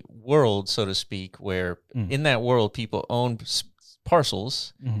a world, so to speak, where in that world people own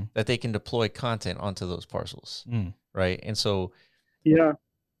parcels that they can deploy content onto those parcels, right? And so, yeah.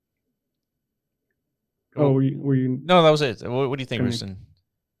 Oh, were you? No, that was it. What do you think, Rustin?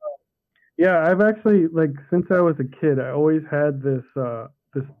 Yeah, I've actually, like, since I was a kid, I always had this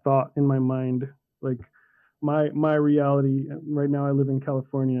thought in my mind, like, my reality right now. I live in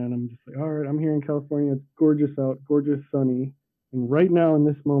California, and I'm just like, all right, I'm here in California. It's gorgeous out, gorgeous, sunny. And right now, in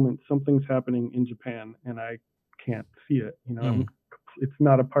this moment, something's happening in Japan, and I can't see it. It's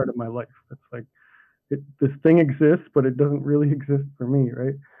not a part of my life. It's like this thing exists, but it doesn't really exist for me,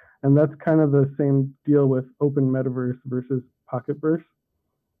 right? And that's kind of the same deal with open metaverse versus pocketverse.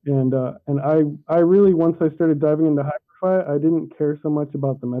 And I really, once I started diving into Hyperfi, I didn't care so much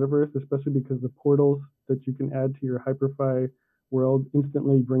about the metaverse, especially because the portals that you can add to your Hyperfi world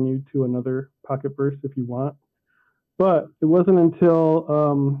instantly bring you to another pocketverse if you want. But it wasn't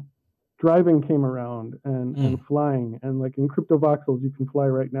until driving came around and flying, and like in CryptoVoxels, you can fly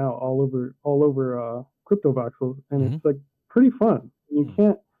right now all over CryptoVoxels, and it's like pretty fun. You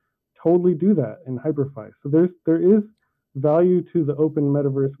can't totally do that in Hyperfy. So there is value to the open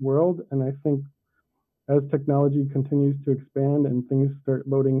metaverse world, and I think as technology continues to expand and things start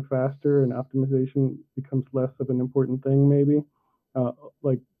loading faster and optimization becomes less of an important thing, maybe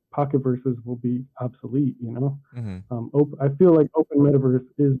like pocket verses will be obsolete. I feel like open metaverse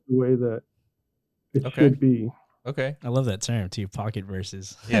is the way that it should be. Okay. I love that term too, pocket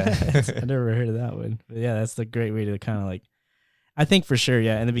verses. Yeah. I never heard of that one. But yeah, that's the great way to kind of like, I think for sure,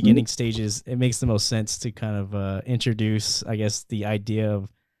 yeah, in the beginning stages, it makes the most sense to kind of introduce, I guess, the idea of,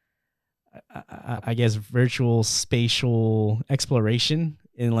 I guess, virtual spatial exploration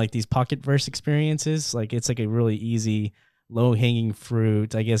in like these pocket verse experiences. Like it's like a really easy, low hanging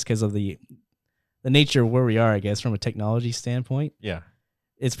fruit, I guess, because of the nature of where we are, I guess, from a technology standpoint. Yeah.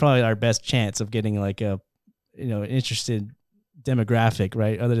 It's probably our best chance of getting like a, interested demographic,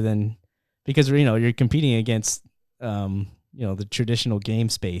 right? Other than because, you're competing against, the traditional game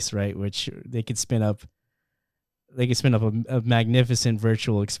space, right? Which they could spin up a magnificent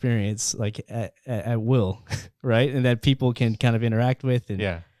virtual experience like at will, right? And that people can kind of interact with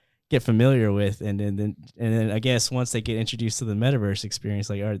and get familiar with. And then I guess once they get introduced to the metaverse experience,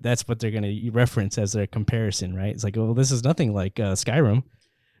 like, all right, that's what they're going to reference as their comparison, right? It's like, well, this is nothing like Skyrim.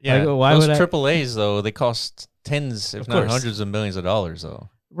 Yeah. Like, why those would AAAs though, they cost tens, if not hundreds of millions of dollars though.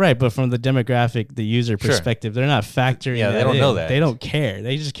 Right, but from the demographic, the user perspective, they're not factoring. Yeah, they don't know that. They don't care.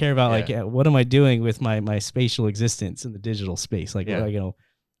 They just care about like, what am I doing with my spatial existence in the digital space? Like,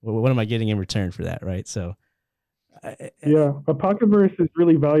 what am I getting in return for that? Right. So, a pocket verse is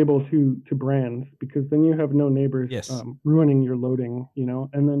really valuable to brands because then you have no neighbors ruining your loading.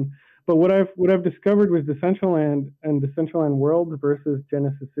 And then, but what I've discovered with Decentraland and Decentraland World versus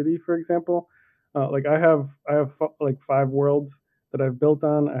Genesis City, for example, like I have like 5 worlds that I've built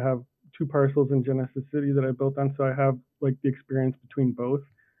on. I have 2 parcels in Genesis City that I built on, so I have like the experience between both.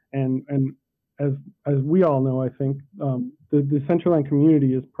 And as we all know, I think the Decentraland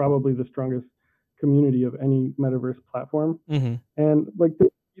community is probably the strongest community of any metaverse platform. And like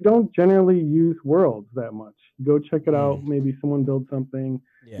you don't generally use worlds that much. You go check it out. Maybe someone builds something.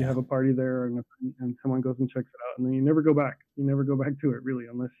 You have a party there, and someone goes and checks it out, and then you never go back. You never go back to it really,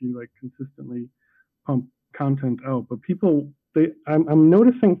 unless you like consistently pump content out. But I'm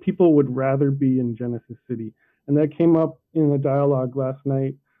noticing people would rather be in Genesis City, and that came up in the dialogue last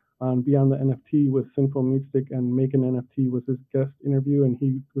night on Beyond the NFT with Sinful Mystic, and Make an NFT was his guest interview, and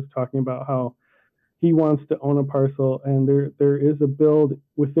he was talking about how he wants to own a parcel, and there is a build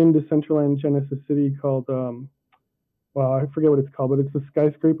within Decentraland Genesis City called I forget what it's called, but it's a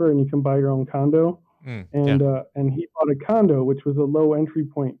skyscraper, and you can buy your own condo. And he bought a condo, which was a low entry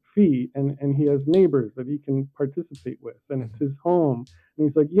point fee, and he has neighbors that he can participate with, and it's his home. And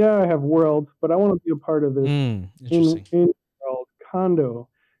he's like, yeah, I have worlds, but I want to be a part of this in world condo.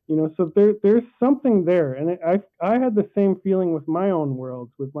 So there's something there, and I had the same feeling with my own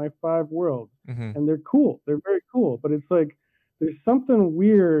worlds, with my 5 worlds, and they're cool. They're very cool, but it's like there's something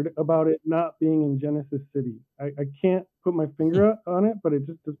weird about it not being in Genesis City. I can't put my finger on it, but it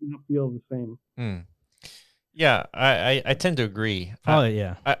just does not feel the same. Yeah, I tend to agree.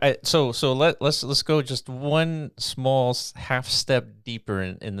 So let's go just one small half step deeper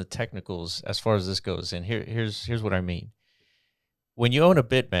in the technicals as far as this goes. And here's what I mean. When you own a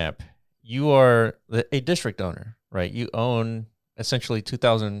Bitmap, you are a district owner, right? You own essentially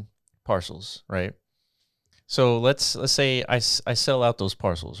 2,000 parcels, right? So let's say I sell out those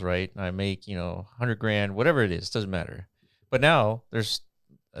parcels, right? I make, $100,000, whatever it is, doesn't matter. But now there's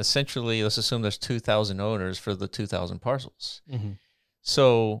essentially, let's assume there's 2,000 owners for the 2,000 parcels.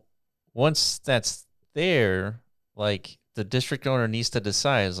 So once that's there, like the district owner needs to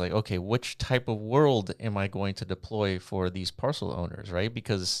decide, is like, okay, which type of world am I going to deploy for these parcel owners, right?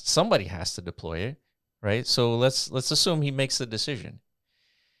 Because somebody has to deploy it, right? So let's assume he makes the decision.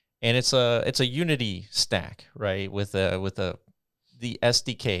 And it's a Unity stack, right? With the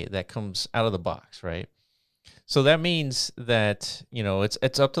SDK that comes out of the box, right? So that means that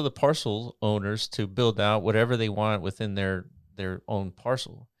it's up to the parcel owners to build out whatever they want within their own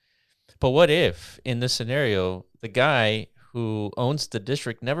parcel. But what if in this scenario the guy who owns the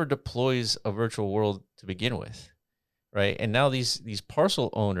district never deploys a virtual world to begin with, right? And now these parcel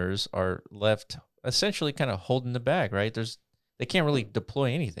owners are left essentially kind of holding the bag, right? They can't really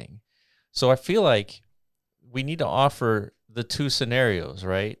deploy anything. So I feel like we need to offer the 2 scenarios,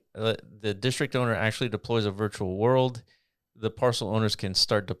 right? The district owner actually deploys a virtual world. The parcel owners can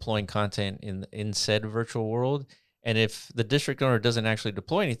start deploying content in said virtual world. And if the district owner doesn't actually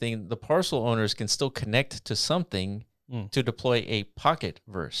deploy anything, the parcel owners can still connect to something to deploy a pocket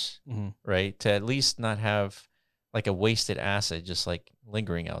verse, right? To at least not have like a wasted asset just like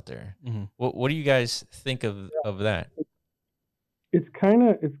lingering out there. What do you guys think of that? It's kind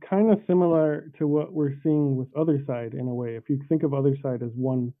of similar to what we're seeing with Otherside in a way. If you think of Otherside as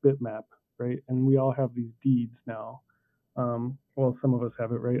one bitmap, right? And we all have these deeds now. Well, some of us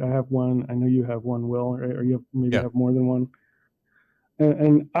have it, right? I have one. I know you have one, Will, right? Or you have maybe have more than one.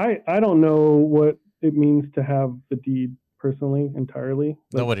 And I don't know what it means to have the deed personally entirely.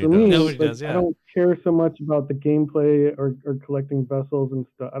 Nobody does. Nobody does. Yeah. I don't care so much about the gameplay or collecting vessels and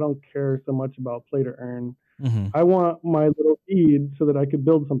stuff. I don't care so much about play to earn. I want my little deed so that I could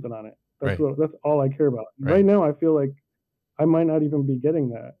build something on it. That's all I care about. Right now, I feel like I might not even be getting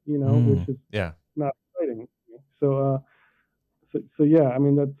that, which is not exciting. So yeah, I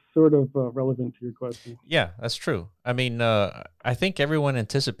mean, that's sort of relevant to your question. Yeah, that's true. I mean, I think everyone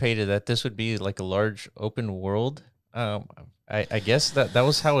anticipated that this would be like a large open world. I guess that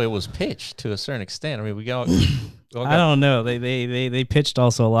was how it was pitched to a certain extent. I mean, we all I don't know. They pitched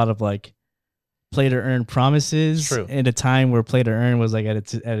also a lot of like play to earn promises at a time where play to earn was like at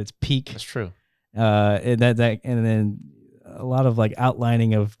its peak. That's true. And then a lot of like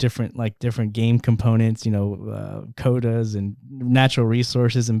outlining of different game components, quotas and natural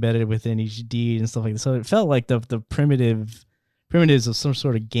resources embedded within each deed and stuff like that. So it felt like the primitives of some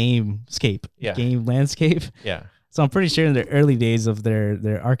sort of game landscape. Yeah. So I'm pretty sure in the early days of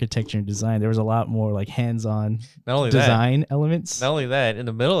their architecture and design, there was a lot more like hands-on design elements. Not only that, in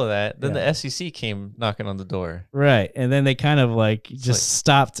the middle of that, then the SEC came knocking on the door. Right. And then they kind of like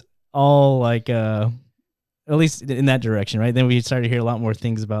stopped all like at least in that direction, right? Then we started to hear a lot more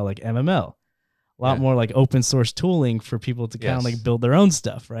things about like MML. A lot more like open source tooling for people to kind of like build their own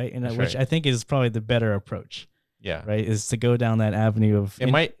stuff, right? And which I think is probably the better approach. Yeah. Right. Is to go down that avenue of it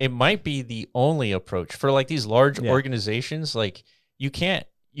might be the only approach for like these large organizations. Like you can't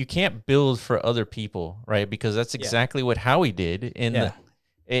build for other people, right? Because that's exactly what Howie did.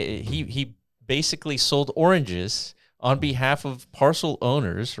 He basically sold oranges on behalf of parcel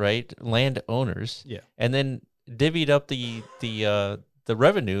owners, right? Land owners. Yeah. And then divvied up the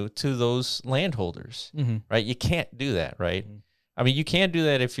revenue to those landholders. Right? You can't do that, right? I mean, you can't do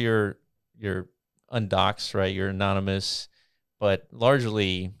that if you're undoxed, right? You're anonymous, but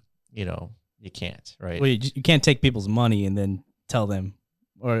largely, you can't, right? Well, you can't take people's money and then tell them,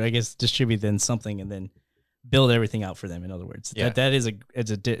 or I guess distribute then something and then build everything out for them. In other words, that is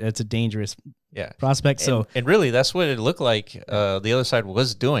a dangerous prospect. So and really, that's what it looked like. The other side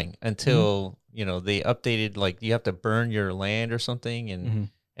was doing until they updated, like you have to burn your land or something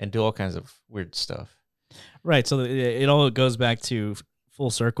and do all kinds of weird stuff. Right. So it all goes back to full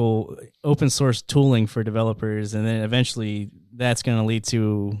circle, open source tooling for developers, and then eventually that's going to lead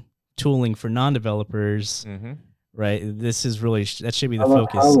to tooling for non-developers. Right. This is really that should be the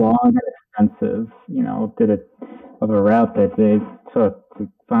focus. How long and expensive, of a route that they took to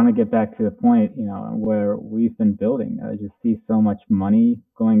finally get back to the point, where we've been building. I just see so much money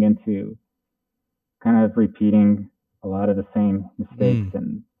going into kind of repeating a lot of the same mistakes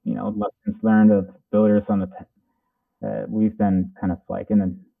and lessons learned of builders on the we've been kind of like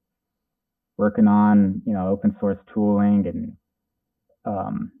working on, open source tooling and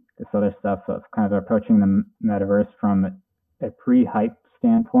this other stuff of kind of approaching the metaverse from a pre-hype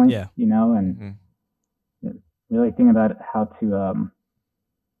standpoint, and really thinking about how to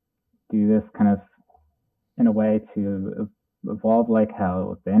do this kind of in a way to evolve like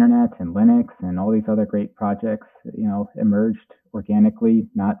how the internet and Linux and all these other great projects, emerged organically,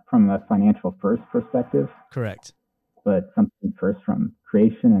 not from a financial first perspective. Correct. But something first from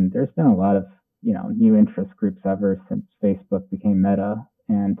creation. And there's been a lot of, new interest groups ever since Facebook became Meta.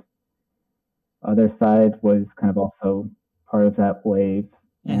 And Other Side was kind of also part of that wave.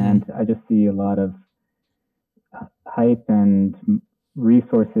 And I just see a lot of hype and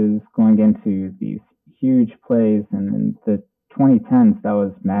resources going into these huge plays. And in the 2010s, that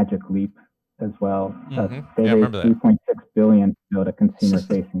was Magic Leap as well. They raised $3.6 billion to build a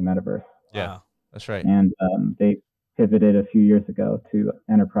consumer-facing metaverse. Yeah, that's right. And they pivoted a few years ago to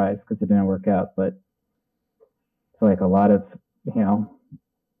enterprise because it didn't work out. But it's like a lot of,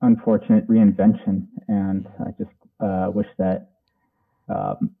 unfortunate reinvention. And I just wish that,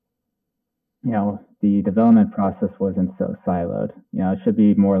 the development process wasn't so siloed. It should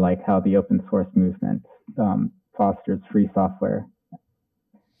be more like how the open source movement fosters free software.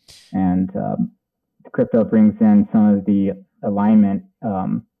 And crypto brings in some of the alignment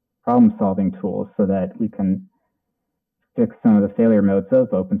problem-solving tools so that we can fix some of the failure modes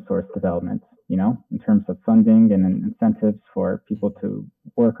of open source development. in terms of funding and incentives for people to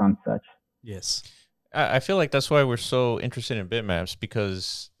work on such. Yes. I feel like that's why we're so interested in bitmaps,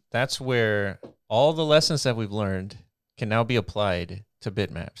 because that's where all the lessons that we've learned can now be applied to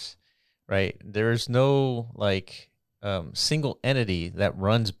bitmaps, right? There's no like single entity that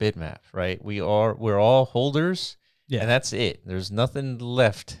runs bitmap, right? We're all holders, and that's it. There's nothing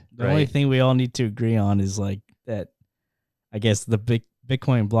left. The only thing we all need to agree on is like that. I guess the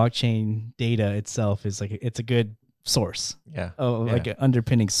Bitcoin blockchain data itself is like it's a good source. Yeah. Like an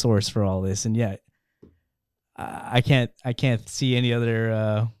underpinning source for all this, and yet I can't see any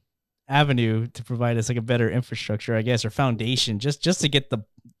other avenue to provide us like a better infrastructure, I guess, or foundation just to get the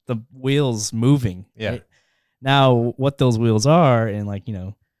wheels moving. Yeah. Right? Now, what those wheels are, and like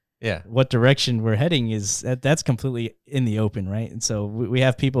what direction we're heading is that's completely in the open, right? And so we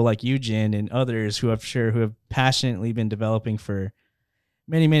have people like Eugen and others who have passionately been developing for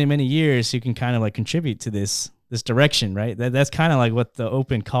many years who can kind of like contribute to this direction, right? That's kind of like what the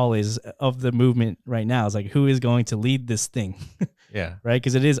open call is of the movement right now. Is like, who is going to lead this thing? Yeah. Right?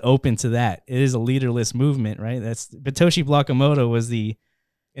 Because it is open to that. It is a leaderless movement, right? That's Satoshi Nakamoto was the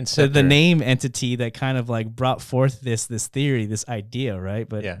name entity that kind of like brought forth this theory, this idea, right?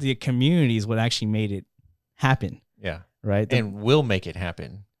 But the community is what actually made it happen. Yeah. Right. And will make it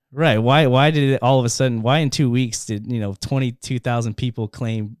happen. Right. Why did it all of a sudden, why in 2 weeks did, 22,000 people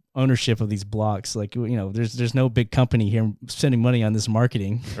claim ownership of these blocks? Like, there's no big company here spending money on this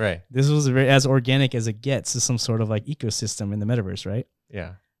marketing. Right. This was as organic as it gets to some sort of like ecosystem in the metaverse, right?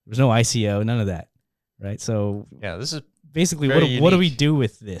 Yeah. There's no ICO, none of that. Right. So this is basically what do we do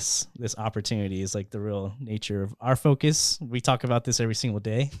with this opportunity is like the real nature of our focus. We talk about this every single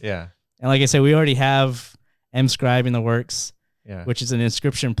day. Yeah. And like I said, we already have mScribe in the works. Yeah. Which is an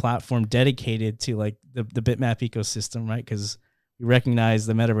inscription platform dedicated to like the Bitmap ecosystem, right? Because we recognize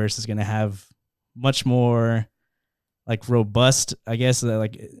the metaverse is going to have much more like robust, I guess,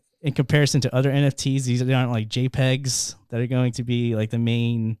 like in comparison to other NFTs, these aren't like JPEGs that are going to be like the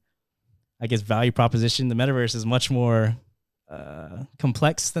main, I guess, value proposition. The metaverse is much more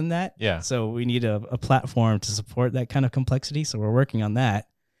complex than that. Yeah. So we need a platform to support that kind of complexity. So we're working on that.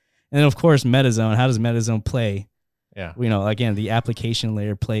 And then of course, MetaZone. How does MetaZone play? Yeah. Again, the application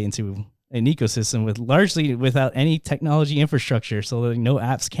layer play into an ecosystem with largely without any technology infrastructure. So like no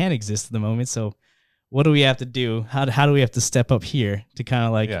apps can exist at the moment. So what do we have to do? How do we have to step up here to kind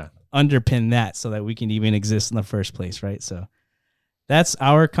of like underpin that so that we can even exist in the first place, right? So that's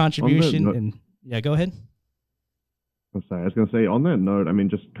our contribution. Go ahead. I'm sorry. I was going to say on that note, I mean,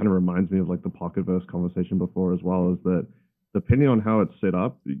 just kind of reminds me of like the Pocketverse conversation before as well, is that depending on how it's set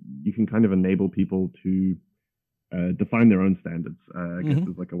up, you can kind of enable people to define their own standards, I guess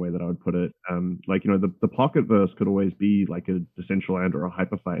is like a way that I would put it. The Pocketverse could always be like a Decentraland or a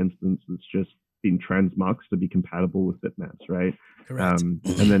Hyperfire instance that's just been transmuxed to be compatible with bitmaps, right? Correct. And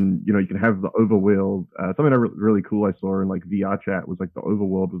then, you can have the overworld. Something really cool I saw in like VR chat was like the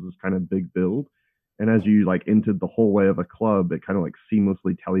overworld was this kind of big build. And as you like entered the hallway of a club, it kind of like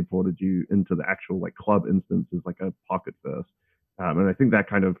seamlessly teleported you into the actual like club instance as like a Pocketverse. And I think that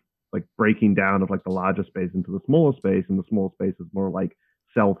kind of like breaking down of like the larger space into the smaller space, and the smaller space is more like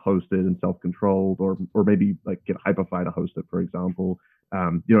self-hosted and self-controlled, or maybe like get Hyperfire to host it, for example.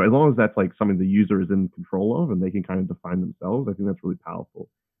 As long as that's like something the user is in control of and they can kind of define themselves, I think that's really powerful.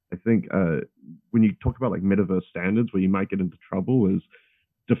 I think when you talk about like metaverse standards, where you might get into trouble is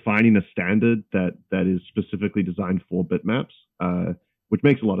defining a standard that is specifically designed for bitmaps, which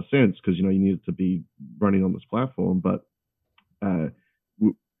makes a lot of sense because you need it to be running on this platform, but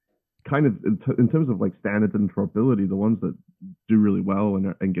kind of in terms of like standards and interoperability, the ones that do really well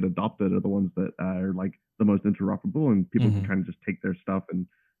and get adopted are the ones that are like the most interoperable, and people can kind of just take their stuff and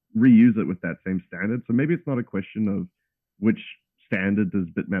reuse it with that same standard. So maybe it's not a question of which standard does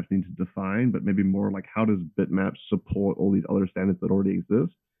Bitmaps need to define, but maybe more like how does Bitmaps support all these other standards that already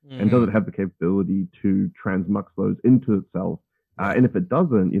exist, and does it have the capability to transmux those into itself? And if it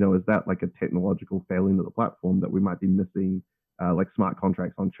doesn't, is that like a technological failing of the platform that we might be missing? Like smart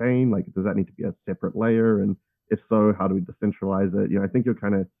contracts on chain, like does that need to be a separate layer? And if so, how do we decentralize it? I think you'll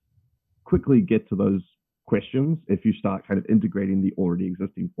kind of quickly get to those questions if you start kind of integrating the already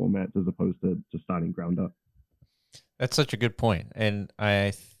existing formats as opposed to just starting ground up. That's such a good point. And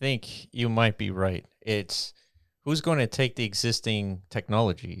I think you might be right. It's who's going to take the existing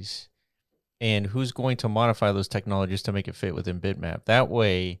technologies and who's going to modify those technologies to make it fit within Bitmap. That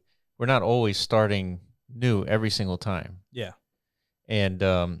way, we're not always starting new every single time. Yeah. And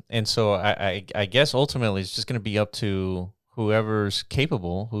so I guess ultimately it's just going to be up to whoever's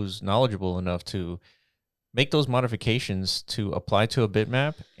capable, who's knowledgeable enough to make those modifications to apply to a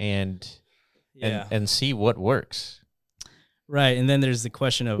bitmap and and see what works. Right. And then there's the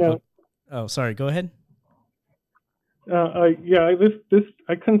question of, oh, sorry, go ahead. I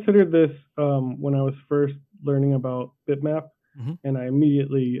considered this when I was first learning about Bitmap, and I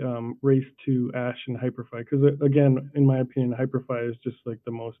immediately raced to Ash and Hyperfy because, again, in my opinion, Hyperfy is just like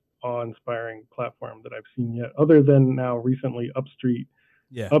the most awe-inspiring platform that I've seen yet. Other than now recently, Upstreet.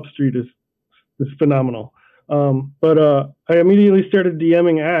 Yeah, Upstreet is phenomenal. But I immediately started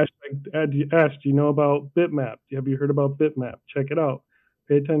DMing Ash. Like, Ash, do you know about Bitmap? Have you heard about Bitmap? Check it out.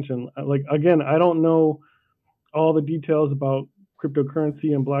 Pay attention. Like, again, I don't know all the details about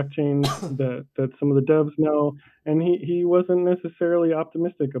cryptocurrency and blockchain that some of the devs know, and he wasn't necessarily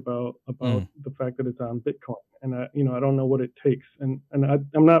optimistic about the fact that it's on Bitcoin. And I don't know what it takes. And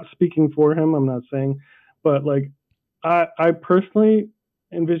I'm not speaking for him. I'm not saying, but like I personally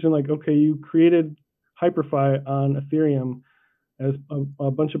envision like, okay, you created Hyperfy on Ethereum as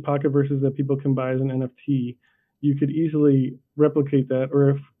a bunch of pocket verses that people can buy as an NFT. You could easily replicate that,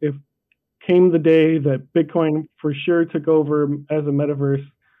 or if came the day that Bitcoin for sure took over as a metaverse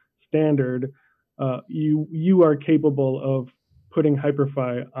standard, you are capable of putting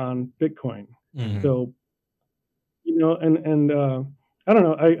Hyperfy on Bitcoin. So, and I don't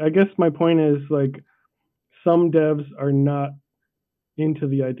know. I guess my point is like some devs are not into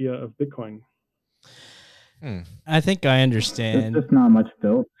the idea of Bitcoin. I think I understand. There's just not much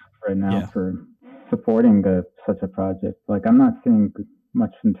built right now for supporting such a project. Like I'm not seeing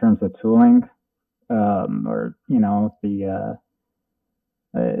much in terms of tooling, or the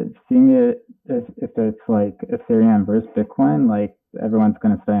seeing it if it's like Ethereum versus Bitcoin, like everyone's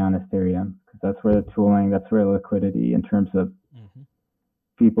going to stay on Ethereum because that's where the tooling, that's where liquidity in terms of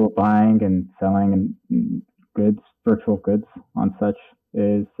people buying and selling and goods, virtual goods on such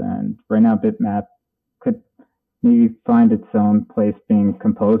is. And right now Bitmap could maybe find its own place being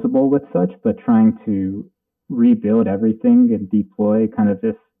composable with such, but trying to rebuild everything and deploy kind of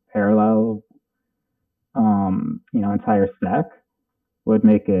this parallel entire stack would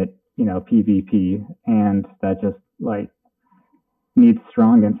make it PvP, and that just like needs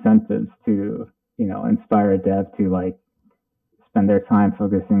strong incentives to inspire a dev to like spend their time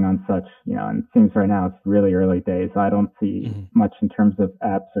focusing on such, and it seems right now it's really early days. I don't see much in terms of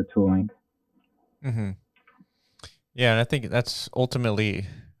apps or tooling. Yeah, and I think that's ultimately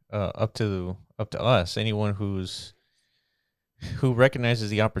up to us. Anyone who recognizes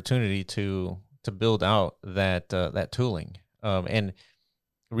the opportunity to build out that tooling, and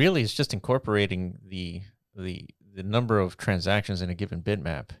really it's just incorporating the number of transactions in a given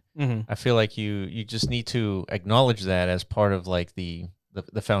bitmap. I feel like you just need to acknowledge that as part of like the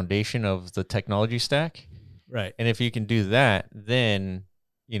foundation of the technology stack, right? And if you can do that, then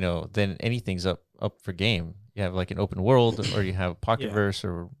then anything's up for game. You have like an open world, or you have Pocketverse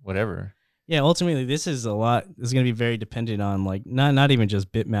or whatever. Yeah, ultimately, this is going to be very dependent on like not even just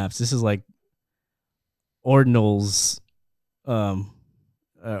bitmaps. This is like ordinals,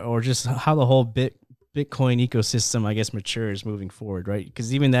 or just how the whole Bitcoin ecosystem, I guess, matures moving forward, right?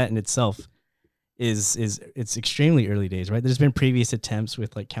 Because even that in itself it's extremely early days, right? There's been previous attempts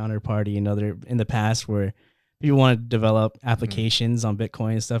with like Counterparty and other in the past where people want to develop applications on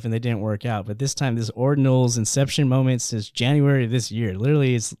Bitcoin and stuff, and they didn't work out. But this time, this ordinals inception moment since January of this year,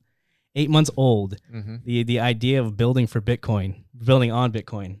 literally it's 8 months old. The idea of building on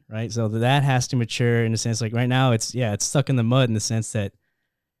Bitcoin, right? So that has to mature in a sense. Like right now, it's stuck in the mud in the sense that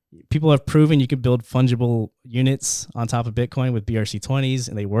people have proven you could build fungible units on top of Bitcoin with BRC20s,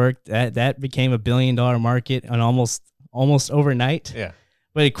 and they worked. That became $1 billion market on almost overnight. Yeah.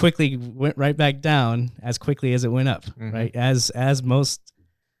 But it quickly went right back down as quickly as it went up, right? As most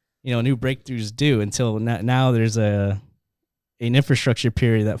new breakthroughs do, until now there's an infrastructure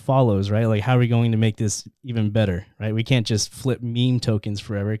period that follows, right? Like how are we going to make this even better, right? We can't just flip meme tokens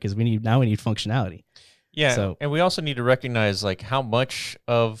forever because we need functionality. Yeah, so, and we also need to recognize like how much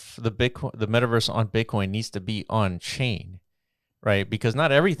of the metaverse on Bitcoin needs to be on chain, right? Because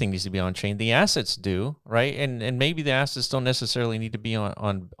not everything needs to be on chain. The assets do, right? And maybe the assets don't necessarily need to be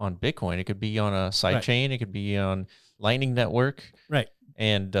on Bitcoin. It could be on a side chain. It could be on Lightning Network, right?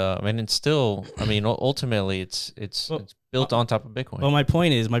 And it's still, I mean, ultimately, it's built on top of Bitcoin. Well, my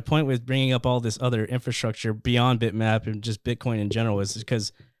point with bringing up all this other infrastructure beyond Bitmap and just Bitcoin in general is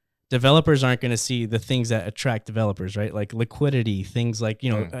because developers aren't going to see the things that attract developers, right? Like liquidity, things like,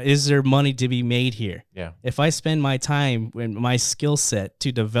 is there money to be made here? Yeah. If I spend my time and my skill set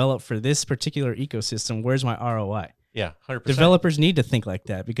to develop for this particular ecosystem, where's my ROI? Yeah, 100%. Developers need to think like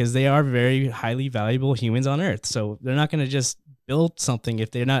that because they are very highly valuable humans on Earth. So they're not going to just build something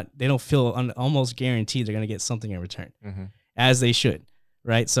if they don't feel almost guaranteed they're going to get something in return, as they should.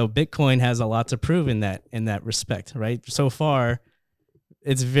 right? So Bitcoin has a lot to prove in that respect, right? So far,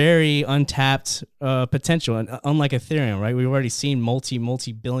 it's very untapped potential, and unlike Ethereum, right? We've already seen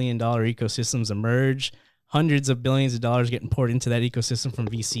multi-billion-dollar ecosystems emerge, hundreds of billions of dollars getting poured into that ecosystem from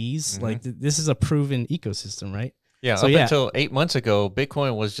VCs. Mm-hmm. Like this is a proven ecosystem, right? Yeah. So until 8 months ago,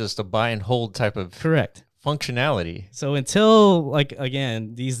 Bitcoin was just a buy and hold type of functionality. So until, like,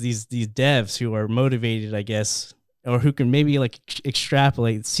 again, these devs who are motivated, I guess, or who can maybe like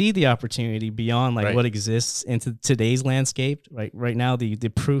extrapolate, see the opportunity beyond like what exists into today's landscape. Right now, the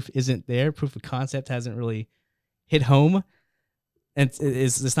proof isn't there. Proof of concept hasn't really hit home, and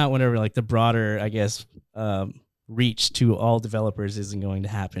it's not whenever like the broader, I guess, reach to all developers isn't going to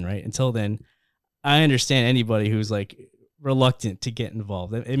happen. Right. Until then, I understand anybody who's like reluctant to get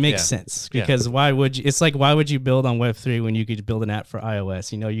involved. It makes sense, because why would you? It's like, why would you build on Web3 when you could build an app for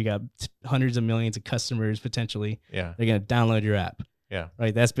iOS? You know, you got hundreds of millions of customers potentially. Yeah, they're gonna download your app. Yeah,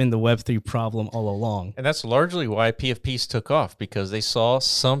 right. That's been the Web3 problem all along, and that's largely why PFPs took off, because they saw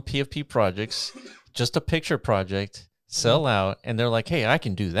some PFP projects, just a picture project, sell out, and they're like, "Hey, I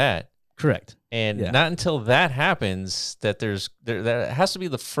can do that." Correct. And not until that happens that that has to be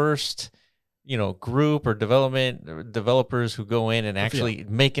the first, group or developers who go in and actually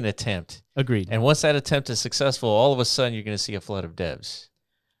make an attempt. Agreed. And once that attempt is successful, all of a sudden you're going to see a flood of devs.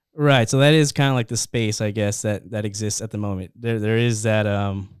 Right. So that is kind of like the space, I guess, that exists at the moment. There is that.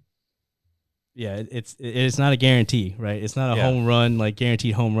 It's not a guarantee, right? It's not a home run, like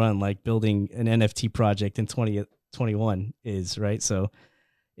guaranteed home run, like building an NFT project in 2021 is, right? So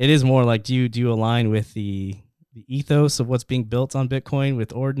it is more like, do you align with the ethos of what's being built on Bitcoin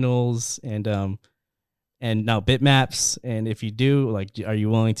with ordinals and now bitmaps? And if you do, like, are you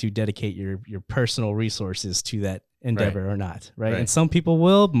willing to dedicate your personal resources to that endeavor or not? Right. And some people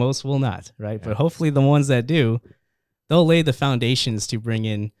will, most will not. Right. Yeah. But hopefully the ones that do, they'll lay the foundations to bring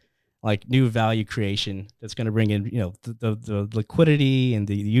in like new value creation that's going to bring in, the liquidity and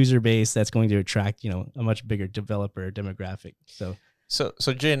the user base that's going to attract, a much bigger developer demographic. So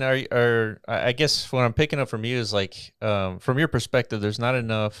Jin, I guess what I'm picking up from you is like, from your perspective, there's not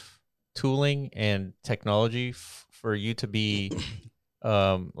enough tooling and technology for you to be,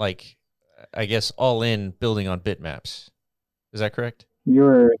 like, I guess, all in building on bitmaps. Is that correct?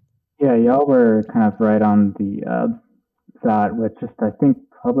 Y'all were kind of right on the dot with just, I think,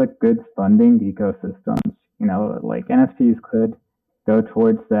 public goods funding ecosystems. Like NFTs could go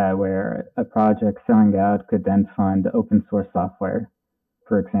towards that, where a project selling out could then fund open source software,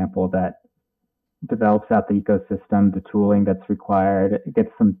 for example, that develops out the ecosystem, the tooling that's required. It gets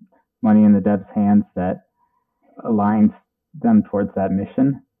some money in the devs' hands that aligns them towards that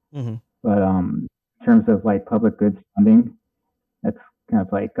mission. Mm-hmm. But in terms of like public goods funding, that's kind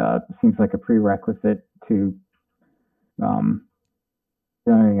of like seems like a prerequisite to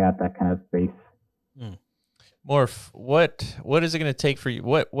filling out that kind of space. Morph, what is it going to take for you?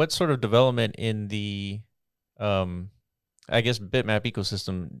 What sort of development in the I guess Bitmap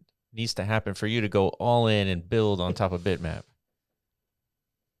ecosystem needs to happen for you to go all in and build on top of Bitmap?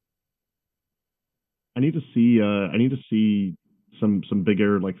 I need to see some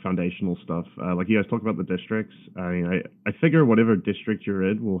bigger, like, foundational stuff. Like you guys talk about the districts. I figure whatever district you're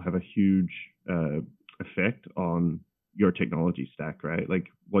in will have a huge effect on your technology stack, right? Like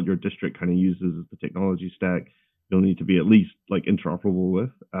what your district kind of uses as the technology stack, you'll need to be at least like interoperable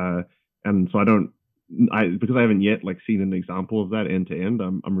with. And so because I haven't yet like seen an example of that end to end,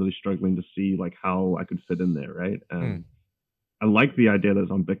 I'm really struggling to see like how I could fit in there, right? I like the idea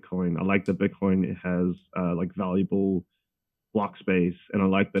that's on Bitcoin. I like that Bitcoin has like valuable block space, and I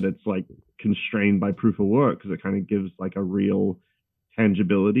like that it's like constrained by proof of work, because it kind of gives like a real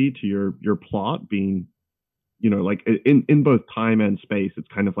tangibility to your plot being, like in both time and space. It's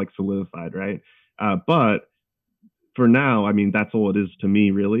kind of like solidified, right? But for now, I mean, that's all it is to me,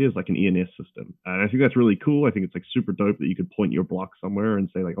 really, is like an ENS system. And I think that's really cool. I think it's like super dope that you could point your block somewhere and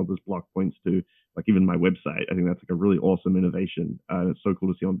say like, oh, this block points to like even my website. I think that's like a really awesome innovation. It's so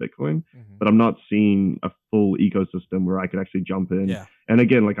cool to see on Bitcoin. Mm-hmm. But I'm not seeing a full ecosystem where I could actually jump in. Yeah. And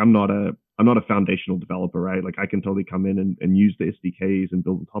again, like I'm not a foundational developer, right? Like I can totally come in and use the SDKs and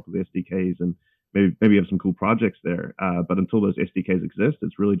build on top of the SDKs and maybe have some cool projects there. But until those SDKs exist,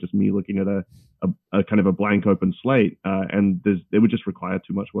 it's really just me looking at a kind of a blank open slate. And it would just require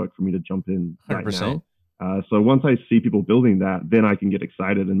too much work for me to jump in 100%. Right now. So once I see people building that, then I can get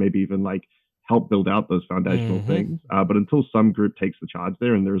excited and maybe even like help build out those foundational things. But until some group takes the charge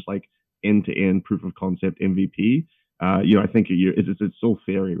there and there's like end-to-end proof of concept MVP, I think it's still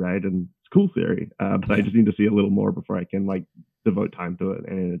theory, right? And it's cool theory, but I just need to see a little more before I can like devote time to it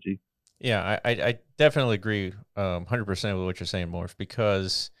and energy. Yeah, I definitely agree 100% with what you're saying, Morph,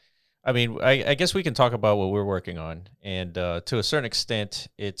 because I mean, I guess we can talk about what we're working on, and to a certain extent,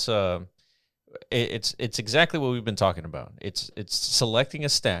 it's exactly what we've been talking about. It's selecting a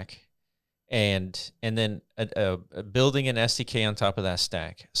stack and then building an SDK on top of that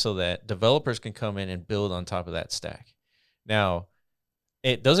stack so that developers can come in and build on top of that stack. Now,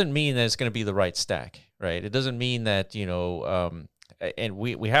 it doesn't mean that it's going to be the right stack, right? It doesn't mean that, and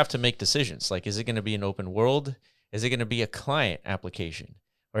we have to make decisions. Like, is it going to be an open world? Is it going to be a client application?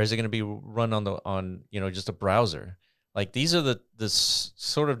 Or is it going to be run on just a browser? Like, these are the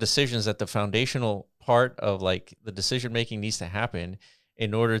sort of decisions that the foundational part of like the decision making needs to happen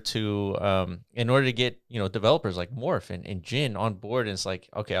in order to get developers like Morph and Jin on board. And it's like,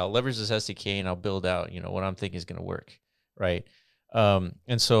 okay, I'll leverage this SDK and I'll build out what I'm thinking is going to work, right?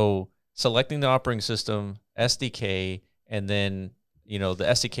 And so selecting the operating system, SDK, and then the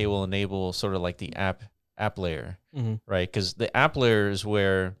SDK will enable sort of like the app layer, right? Because the app layer is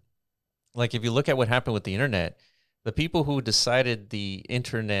where, like, if you look at what happened with the internet, the people who decided the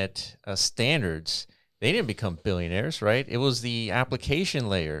internet standards, they didn't become billionaires, right? It was the application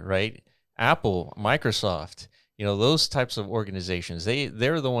layer, right? Apple, Microsoft, those types of organizations.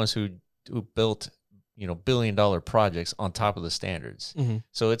 They're the ones who built billion-dollar projects on top of the standards.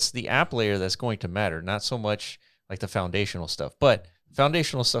 So it's the app layer that's going to matter, not so much like the foundational stuff. But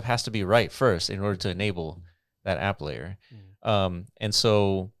foundational stuff has to be right first in order to enable that app layer. And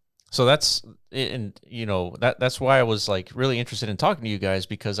so that's, and that's why I was like really interested in talking to you guys,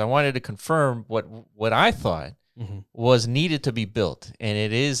 because I wanted to confirm what I thought was needed to be built, and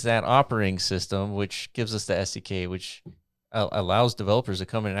it is that operating system which gives us the SDK, which allows developers to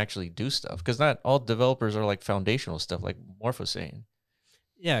come in and actually do stuff, because not all developers are like foundational stuff, like Morph was saying.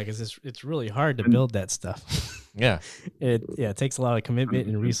 Yeah, because it's really hard to build that stuff. Yeah. It takes a lot of commitment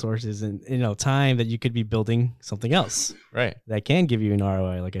and resources and time that you could be building something else. Right. That can give you an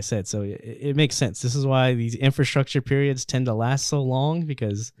ROI, like I said. So it makes sense. This is why these infrastructure periods tend to last so long,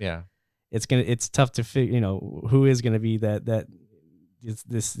 because it's tough to figure, who is going to be that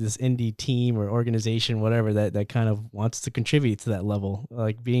this indie team or organization, whatever, that kind of wants to contribute to that level,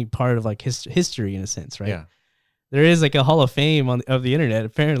 like being part of like history in a sense, right? Yeah. There is like a Hall of Fame of the internet.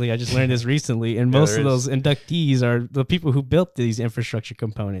 Apparently, I just learned this recently, and most of those inductees are the people who built these infrastructure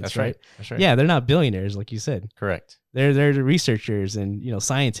components. That's right. That's right. Yeah, they're not billionaires, like you said. Correct. They're the researchers and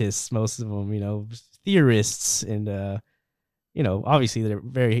scientists, most of them. Theorists, and obviously they're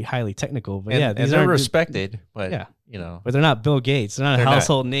very highly technical. But and they're respected. But but they're not Bill Gates. They're not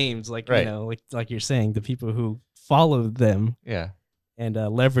household names like like you're saying. The people who followed them, and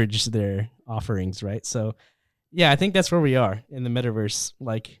leverage their offerings, right? So. Yeah, I think that's where we are in the metaverse,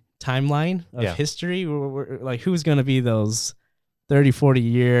 like timeline of history. We're like, who's going to be those 30,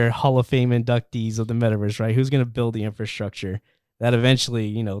 40-year Hall of Fame inductees of the metaverse, right? Who's going to build the infrastructure that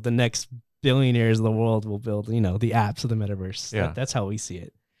eventually, the next billionaires of the world will build, the apps of the metaverse. Yeah. That's how we see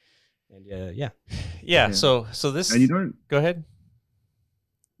it. And yeah. So this, and you don't go ahead.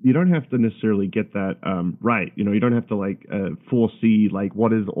 You don't have to necessarily get that right. You don't have to like foresee like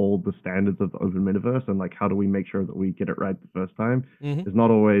what is all the standards of the open metaverse and like how do we make sure that we get it right the first time. It's not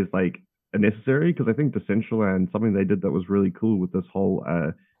always like necessary, because I think Decentraland, something they did that was really cool with this whole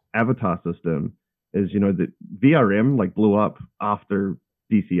avatar system is that VRM like blew up after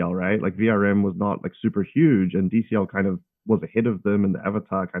DCL, right? Like VRM was not like super huge, and DCL kind of was ahead of them in the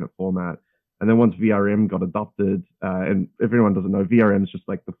avatar kind of format. And then once VRM got adopted, and if anyone doesn't know, VRM is just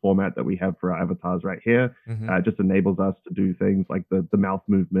like the format that we have for our avatars right here. It just enables us to do things like the mouth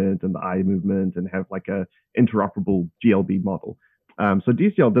movement and the eye movement and have like a interoperable GLB model. So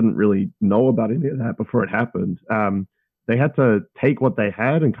DCL didn't really know about any of that before it happened. They had to take what they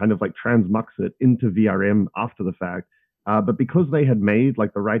had and kind of like transmux it into VRM after the fact. But because they had made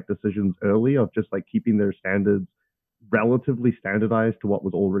like the right decisions early of just like keeping their standards relatively standardized to what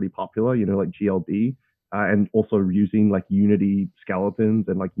was already popular, like GLB, and also using like Unity skeletons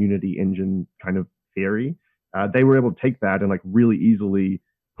and like Unity engine kind of theory, they were able to take that and like really easily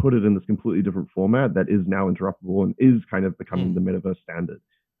put it in this completely different format that is now interoperable and is kind of becoming the metaverse standard.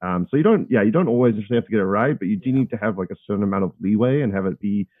 So you don't always necessarily have to get it right, but you do need to have like a certain amount of leeway and have it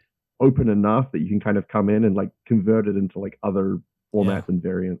be open enough that you can kind of come in and like convert it into like other formats and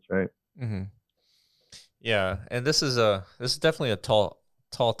variants, right? Yeah, and this is definitely a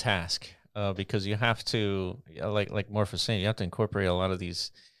tall task, because you have to, like Morph was saying, you have to incorporate a lot of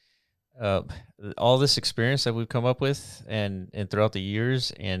these, all this experience that we've come up with and throughout the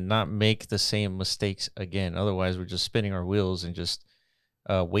years, and not make the same mistakes again. Otherwise, we're just spinning our wheels and just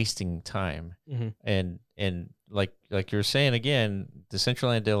wasting time. And like you're saying again,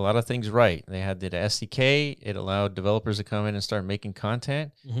 Decentraland did a lot of things right. They had the SDK. It allowed developers to come in and start making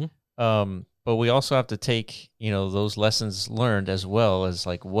content. But we also have to take, those lessons learned as well as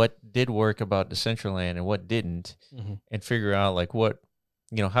like what did work about Decentraland and what didn't, and figure out like what,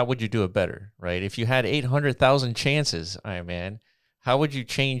 how would you do it better, right? If you had 800,000 chances, Iron Man, how would you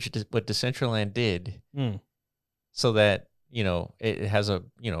change what Decentraland did so that, it has an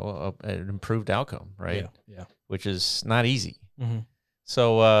improved outcome, right? Yeah. Which is not easy.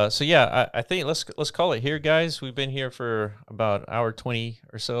 So yeah, I think let's call it here, guys. We've been here for about hour 20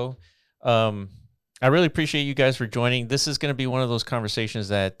 or so. I really appreciate you guys for joining. This is going to be one of those conversations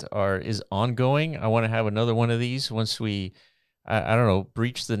that is ongoing. I want to have another one of these once we, I don't know,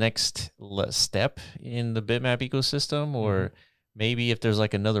 breach the next step in the Bitmap ecosystem, or maybe if there's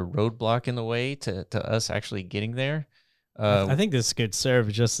like another roadblock in the way to us actually getting there. I think this could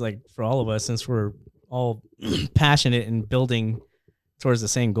serve just like for all of us, since we're all passionate in building towards the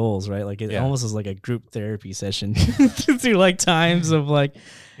same goals, right? Like it almost is like a group therapy session through like times of like,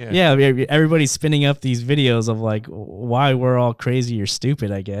 everybody's spinning up these videos of like why we're all crazy or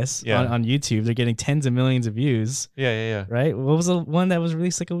stupid, I guess, on YouTube. They're getting tens of millions of views. Yeah. Right? What was the one that was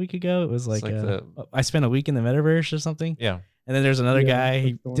released like a week ago? It was like, I spent a week in the Metaverse or something. Yeah. And then there's another guy,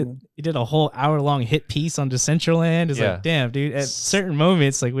 he did a whole hour-long hit piece on Decentraland. It's like, damn, dude, at certain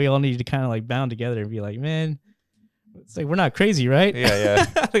moments, like we all need to kind of like bound together and be like, man, it's like we're not crazy, right? Yeah.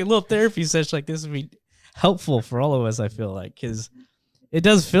 Like a little therapy session like this would be helpful for all of us, I feel like, because it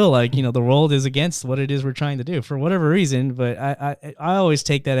does feel like, the world is against what it is we're trying to do for whatever reason. But I always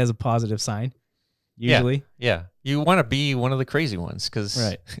take that as a positive sign, usually. Yeah. You want to be one of the crazy ones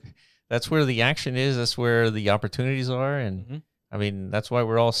because that's where the action is. That's where the opportunities are. And I mean, that's why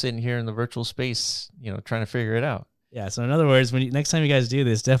we're all sitting here in the virtual space, trying to figure it out. Yeah. So in other words, next time you guys do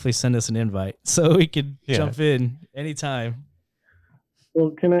this, definitely send us an invite so we could jump in anytime.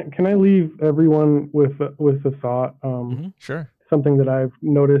 Well, can I leave everyone with a thought? Sure. Something that I've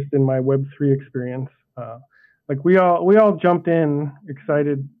noticed in my Web3 experience. Like we all jumped in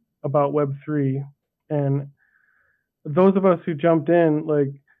excited about Web3, and those of us who jumped in, like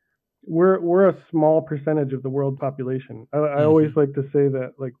we're a small percentage of the world population. I always like to say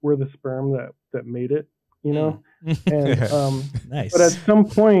that like we're the sperm that made it, And nice. But at some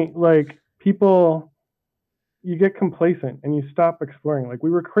point, like you get complacent and you stop exploring. Like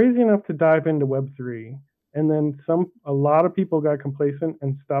we were crazy enough to dive into Web3, and then a lot of people got complacent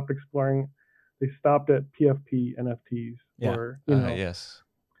and stopped exploring. They stopped at PFP NFTs or yes.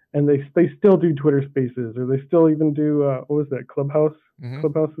 And they still do Twitter Spaces, or they still even do what was that, Clubhouse?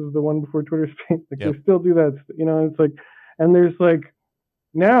 Clubhouse is the one before Twitter Space. Like they still do that. It's like, and there's like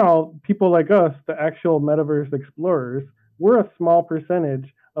now people like us, the actual Metaverse explorers, we're a small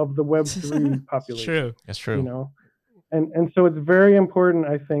percentage of the Web3 population. True. That's true. And so it's very important,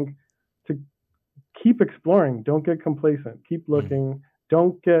 I think, to keep exploring. Don't get complacent. Keep looking.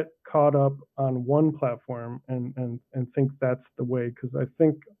 Don't get caught up on one platform and think that's the way. Because I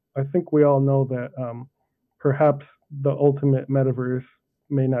think we all know that perhaps the ultimate Metaverse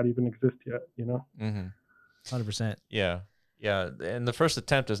may not even exist yet. 100%. Yeah. And the first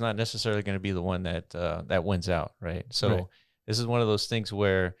attempt is not necessarily going to be the one that wins out, right? So this is one of those things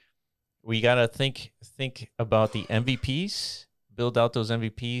where we got to think about the MVPs, build out those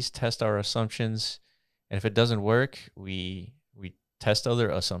MVPs, test our assumptions, and if it doesn't work, we test other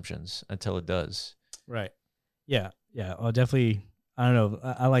assumptions until it does. Right. Yeah. I'll definitely, I don't know,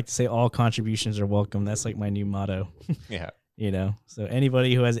 I like to say all contributions are welcome. That's like my new motto. Yeah. So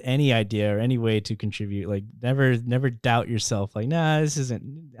anybody who has any idea or any way to contribute, like never doubt yourself. Like, nah, this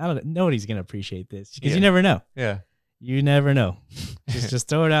isn't, I don't know, nobody's going to appreciate this because you never know. Yeah. You never know. just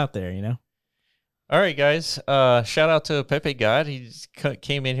throw it out there, All right, guys. Shout out to Pepe God. He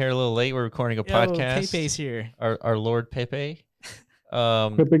came in here a little late. We're recording a podcast. Pepe's here. Our Lord Pepe.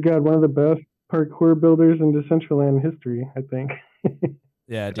 Pepe God, one of the best parkour builders in Decentraland history, I think.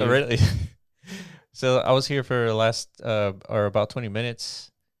 Yeah, dude. Oh, really? So I was here for or about 20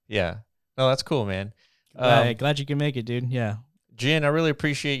 minutes. Yeah. No, that's cool, man. Glad you can make it, dude. Yeah. Jin, I really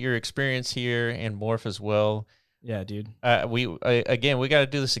appreciate your experience here, and Morph as well. Yeah, dude. We got to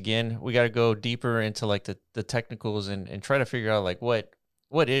do this again. We got to go deeper into like the technicals and try to figure out like what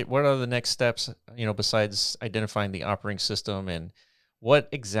are the next steps, besides identifying the operating system, and what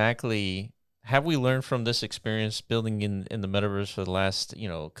exactly have we learned from this experience building in the Metaverse for the last,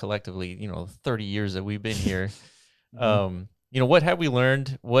 collectively, 30 years that we've been here. What have we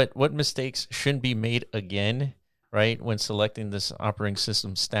learned? What mistakes shouldn't be made again, right, when selecting this operating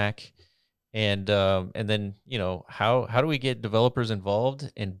system stack? And then, how do we get developers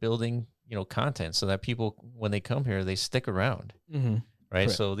involved in building, content so that people, when they come here, they stick around. Mm-hmm. Right.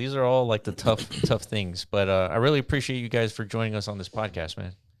 Correct. So these are all like the tough things, but I really appreciate you guys for joining us on this podcast,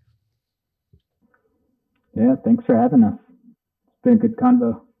 man. Yeah. Thanks for having us. It's been a good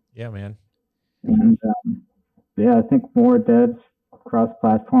convo. Yeah, man. And yeah, I think more devs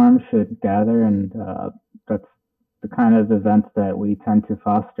cross-platform should gather, and that's the kind of events that we tend to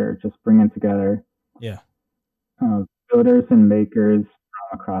foster, just bringing together builders and makers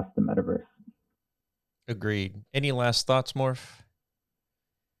from across the metaverse. Agreed. Any last thoughts, Morph?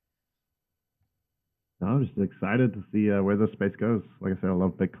 No, I'm just excited to see where this space goes. Like I said, I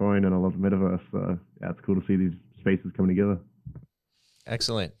love Bitcoin and I love the Metaverse. Yeah, it's cool to see these spaces coming together.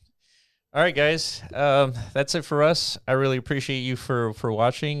 Excellent. All right, guys. That's it for us. I really appreciate you for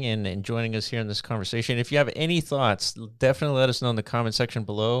watching and joining us here in this conversation. If you have any thoughts, definitely let us know in the comment section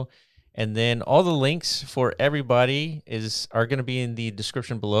below. And then all the links for everybody are going to be in the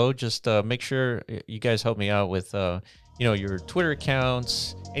description below. Just make sure you guys help me out with your Twitter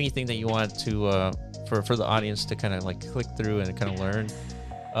accounts, anything that you want to for the audience to kind of like click through and kind of learn.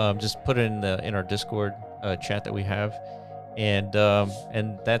 Just put it in our Discord chat that we have, and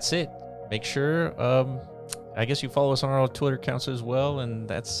that's it. Make sure I guess you follow us on our Twitter accounts as well, and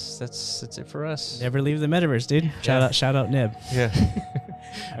that's it for us. Never leave the metaverse, dude. Shout out Neb. Yeah.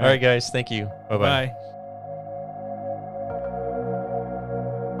 All right, guys. Thank you. Bye-bye. Bye.